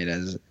classify it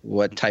as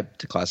what type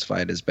to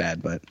classify it as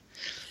bad, but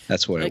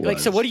that's what it was. Like,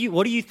 so what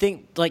do you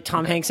think? Like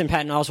Tom Hanks and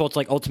Patton Oswalt's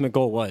like ultimate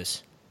goal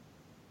was?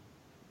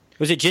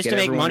 Was it just Get to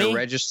make everyone money? to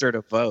register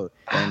to vote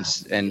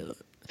and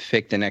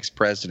pick the next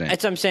president.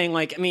 That's what I'm saying.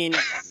 Like, I mean,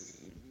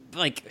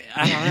 like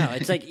I don't know.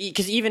 It's like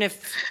because even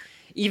if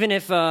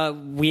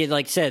we had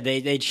like said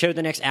they'd showed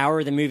the next hour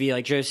of the movie,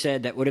 like Joe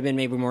said, that would have been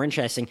maybe more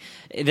interesting.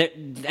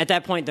 At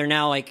that point, they're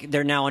now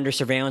under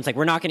surveillance. Like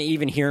we're not going to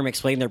even hear them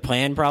explain their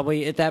plan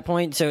probably at that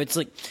point. So it's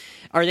like,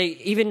 are they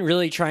even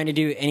really trying to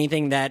do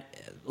anything that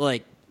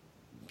like?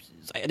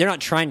 They're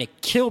not trying to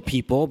kill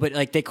people, but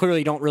like they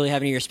clearly don't really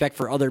have any respect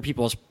for other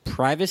people's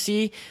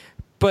privacy.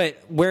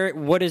 But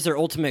what is their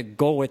ultimate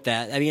goal with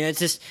that? I mean, it's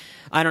just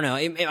I don't know.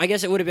 I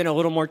guess it would have been a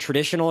little more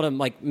traditional to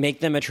like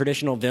make them a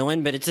traditional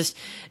villain, but it's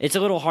a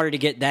little harder to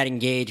get that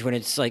engaged when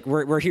it's like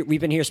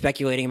we've been here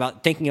speculating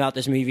thinking about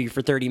this movie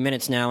for 30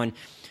 minutes now, and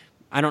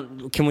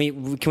can we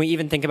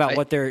even think about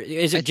what they're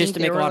is it just to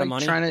make a lot of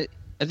money?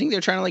 I think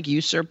they're trying to like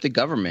usurp the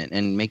government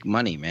and make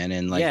money, man,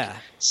 and like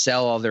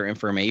sell all their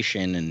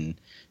information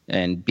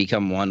and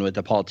become one with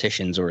the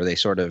politicians, or they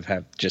sort of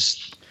have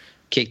just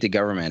kick the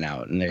government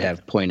out and they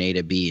have point A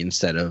to B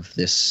instead of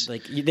this.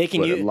 Like they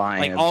can use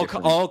like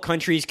all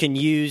countries can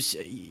use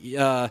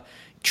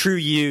True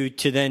You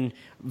to then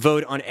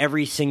vote on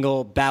every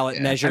single ballot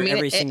measure,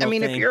 every single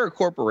thing. If you're a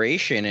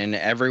corporation and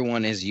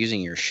everyone is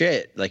using your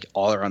shit like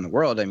all around the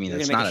world, I mean,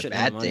 that's not a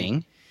bad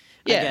thing.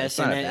 Yeah, it's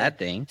not a bad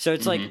thing. So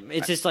it's like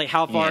it's just like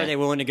how far are they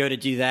willing to go to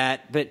do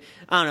that? But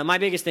I don't know. My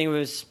biggest thing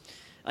was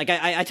like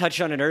I touched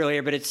on it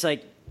earlier, but it's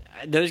like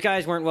those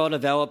guys weren't well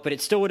developed, but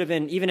it still would have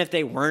been, even if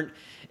they weren't,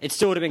 it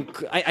still would have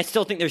been. I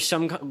still think there's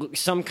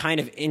some kind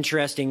of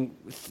interesting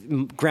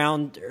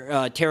ground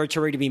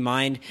territory to be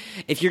mined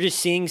if you're just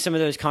seeing some of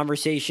those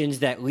conversations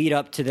that lead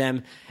up to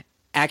them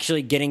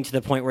actually getting to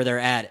the point where they're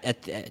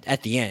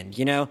at the end.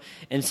 You know,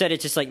 instead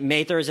it's just like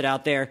May throws it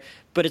out there,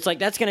 but it's like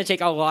that's going to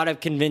take a lot of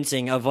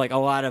convincing of like a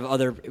lot of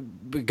other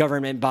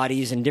government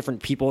bodies and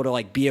different people to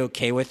like be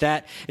okay with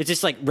that. It's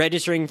just like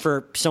registering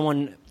for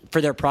someone for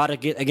their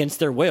product against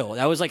their will.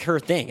 That was like her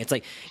thing. It's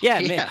like,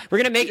 man, we're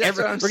gonna make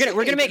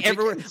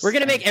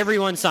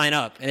everyone sign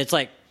up, and it's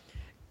like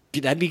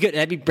that'd be good.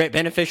 That'd be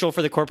beneficial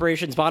for the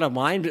corporation's bottom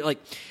line. But like,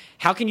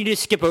 how can you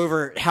just skip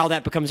over how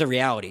that becomes a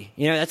reality?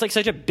 You know, that's like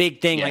such a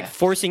big thing. Like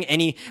forcing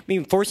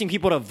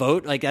people to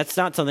vote. Like that's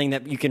not something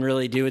that you can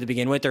really do to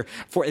begin with. Or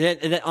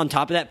on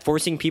top of that,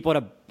 forcing people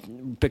to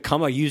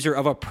become a user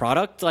of a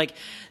product, like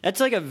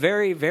that's like a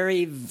very,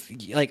 very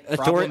like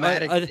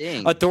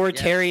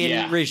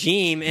authoritarian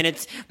regime, and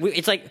it's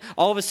like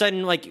all of a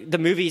sudden like the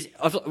movies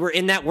we're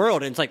in that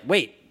world, and it's like,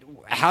 wait,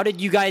 how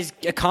did you guys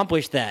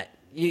accomplish that?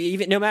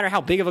 Even no matter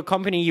how big of a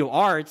company you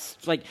are, it's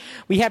like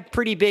we have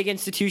pretty big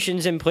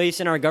institutions in place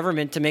in our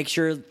government to make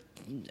sure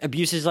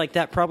abuses like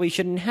that probably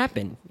shouldn't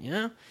happen. You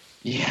know?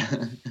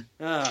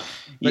 But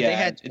they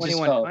had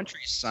 21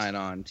 countries sign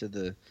on to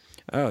the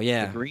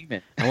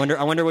agreement. I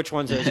wonder which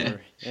ones those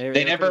were.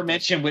 They never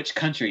mention which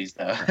countries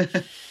though.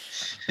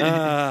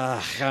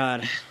 God,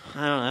 I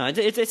don't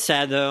know. It's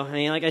sad though. I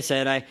mean, like I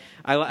said,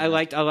 I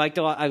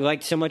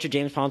liked so much of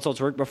James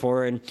Ponsol's work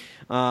before, and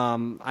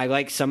I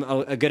liked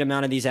a good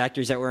amount of these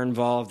actors that were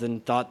involved,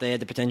 and thought they had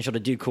the potential to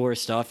do cooler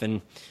stuff.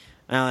 And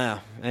I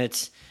don't know.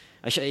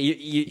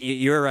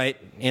 You're right,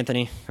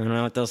 Anthony. I don't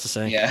know what else to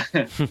say. Yeah.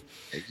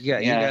 You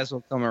guys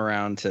will come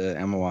around to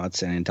Emma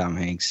Watson and Tom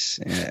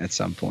Hanks at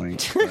some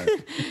point.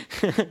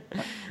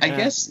 I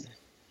guess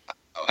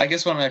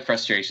one of my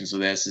frustrations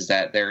with this is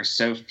that there are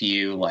so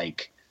few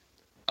like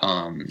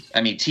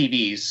I mean,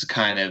 TV's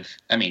kind of,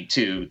 I mean,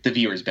 to the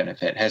viewer's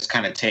benefit, has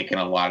kind of taken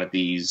a lot of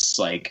these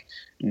like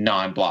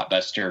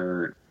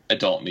non-blockbuster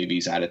adult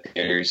movies out of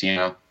theaters, you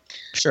know?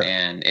 Sure.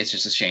 And it's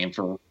just a shame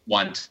for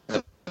one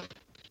to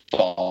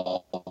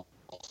fall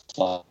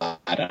flat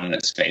on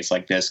its face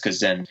like this, because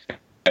then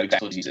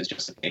that was used as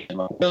justification.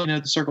 Like, well,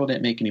 the Circle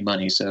didn't make any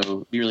money,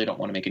 so we really don't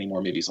want to make any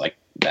more movies like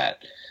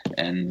that.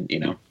 And,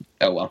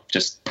 oh well,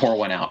 just pour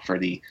one out for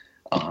the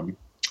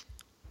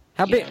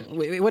how big?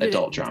 What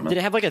adult drama? Did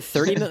it have like a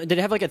Did it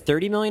have like a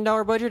 $30 million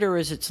budget, or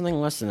was it something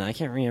less than that? I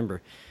can't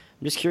remember.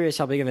 I'm just curious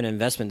how big of an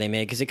investment they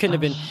made, because it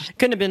couldn't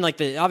have been like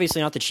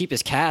obviously not the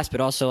cheapest cast, but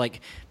also like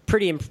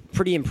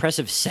pretty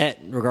impressive set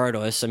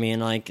regardless. I mean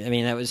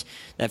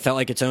that felt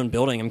like its own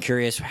building. I'm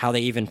curious how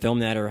they even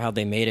filmed that or how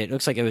they made it. It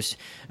looks like it was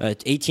an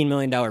 $18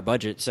 million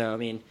budget. So I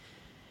mean,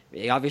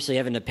 obviously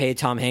having to pay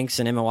Tom Hanks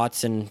and Emma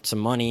Watson some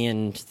money,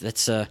 and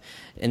that's and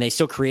they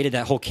still created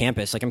that whole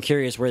campus. Like, I'm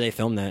curious where they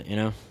filmed that.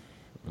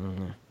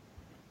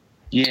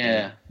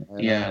 Yeah.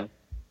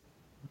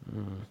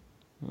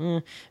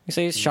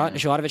 So a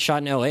lot of it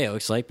shot in LA, it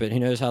looks like, but who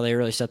knows how they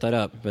really set that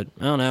up. But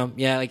I don't know.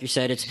 Yeah, like you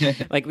said, it's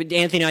like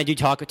Anthony and I do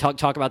talk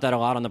about that a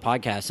lot on the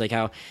podcast, like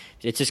how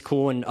it's just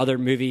cool in other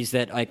movies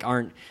that like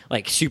aren't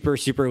like super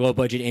low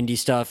budget indie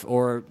stuff,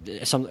 or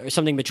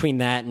something between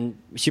that and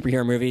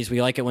superhero movies.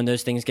 We like it when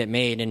those things get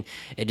made, and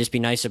it'd just be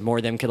nice if more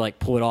of them could like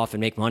pull it off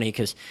and make money.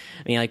 Because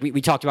I mean, like we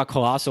talked about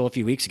Colossal a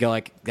few weeks ago,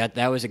 like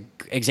that was an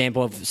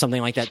example of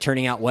something like that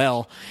turning out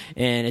well,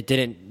 and it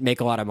didn't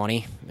make a lot of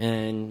money,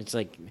 and it's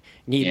like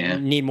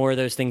need more of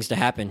those things to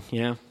happen,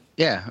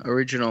 Yeah,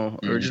 original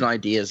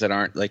ideas that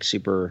aren't like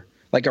super,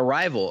 like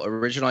Arrival,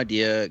 original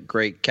idea,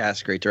 great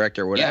cast, great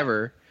director,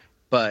 whatever.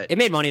 But it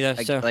made money though,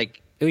 at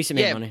least it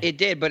made money. It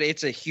did, but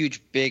it's a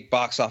huge, big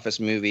box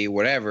office movie,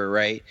 whatever,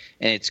 right?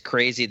 And it's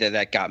crazy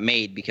that got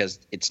made because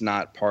it's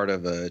not part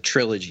of a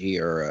trilogy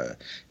or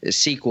a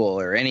sequel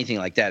or anything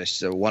like that. It's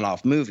just a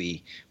one-off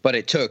movie. But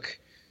it took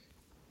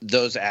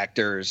those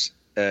actors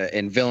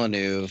and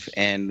Villeneuve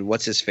and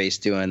what's his face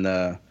doing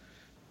the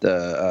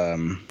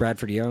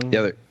Bradford Young.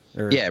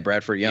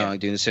 Bradford Young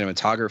doing the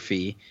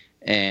cinematography,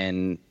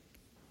 and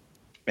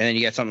then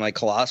you got something like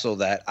Colossal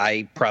that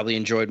I probably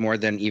enjoyed more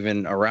than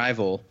even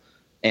Arrival,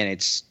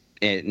 and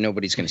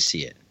nobody's going to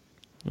see it.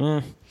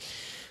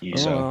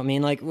 So I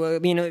mean,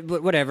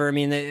 whatever. I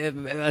mean,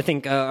 I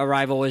think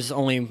Arrival was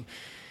only.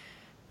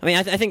 I mean,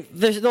 I think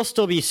there'll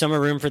still be some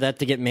room for that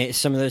to get made.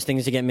 Some of those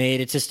things to get made.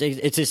 It's just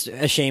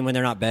a shame when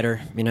they're not better.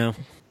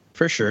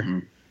 For sure. Mm-hmm.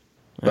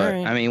 But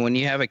right. I mean, when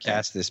you have a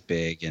cast this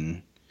big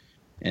and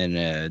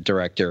a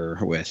director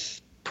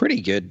with pretty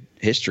good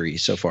history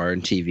so far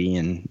in TV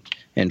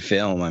and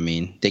film, I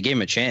mean, they gave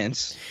him a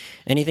chance.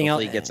 Anything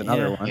else? He gets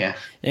another one. Yeah.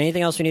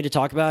 Anything else we need to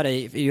talk about?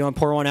 If you want to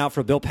pour one out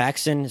for Bill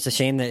Paxton, it's a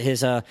shame that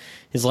his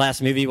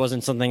last movie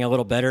wasn't something a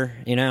little better.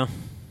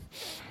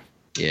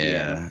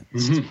 Yeah,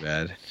 it's too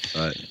bad.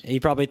 But he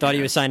probably thought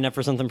he was signing up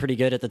for something pretty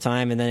good at the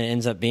time, and then it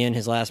ends up being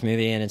his last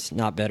movie, and it's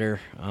not better.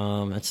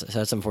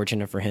 That's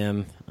unfortunate for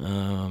him.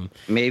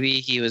 Maybe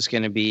he was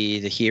going to be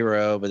the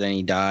hero, but then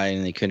he died,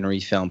 and they couldn't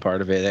refilm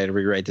part of it. They had to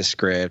rewrite the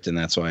script, and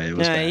that's why it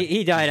was. Bad.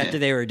 He died after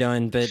they were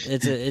done, but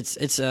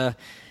it's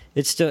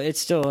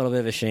still a little bit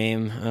of a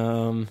shame.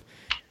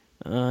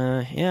 I'm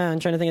trying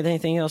to think of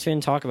anything else we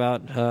didn't talk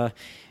about.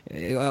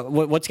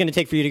 What's going to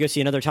take for you to go see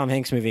another Tom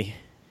Hanks movie?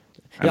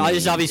 I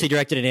just obviously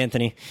directed at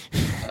Anthony.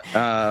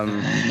 I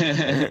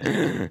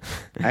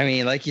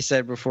mean, like you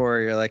said before,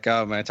 you're like,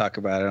 oh, I'm going to talk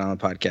about it on the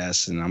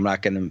podcast, and I'm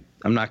not going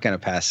to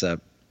pass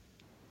up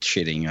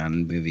shitting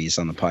on movies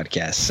on the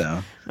podcast.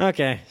 So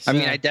okay. I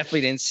mean, I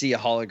definitely didn't see A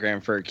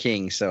Hologram for a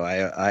King, so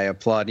I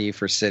applaud you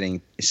for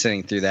sitting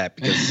through that,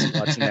 because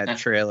watching that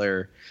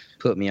trailer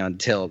put me on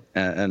tilt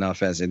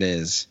enough as it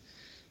is.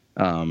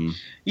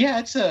 Yeah,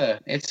 it's a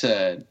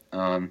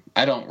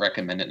I don't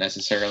recommend it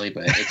necessarily,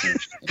 but it's an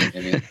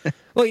interesting movie.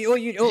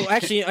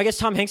 Actually, I guess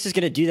Tom Hanks is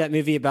going to do that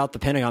movie about the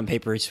Pentagon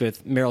Papers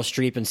with Meryl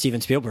Streep and Steven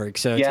Spielberg.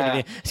 So it's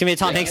going to be a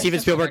Tom Hanks Steven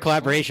Spielberg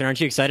collaboration.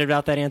 Aren't you excited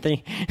about that,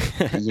 Anthony?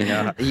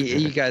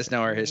 You guys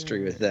know our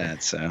history with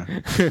that, so.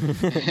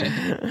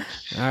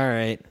 All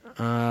right,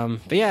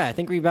 but yeah, I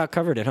think we about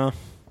covered it, huh?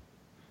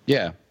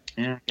 Yeah.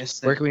 Yeah. I guess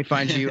so. Where can we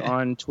find you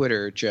on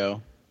Twitter,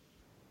 Joe?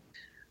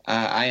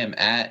 I am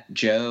at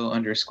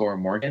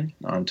Joe_Morgan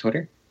on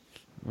Twitter.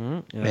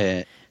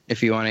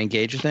 If you want to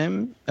engage with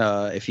him,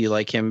 if you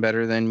like him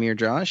better than me or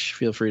Josh,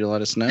 feel free to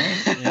let us know.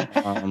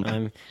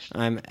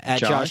 I'm at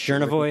Josh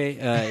Jurnovoy,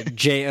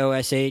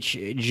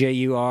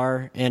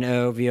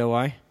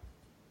 JoshJurnovoi.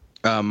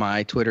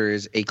 My Twitter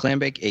is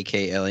aklambake,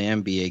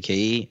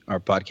 AKLAMBAKE. Our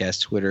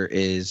podcast Twitter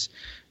is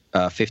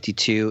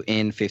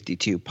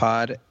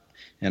 52in52pod.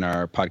 And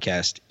our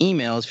podcast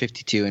email is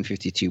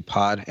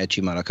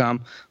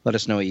 52in52pod@gmail.com. Let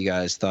us know what you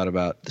guys thought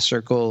about The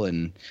Circle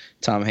and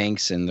Tom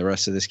Hanks and the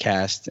rest of this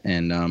cast.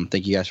 And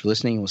thank you guys for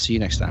listening. We'll see you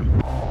next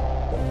time.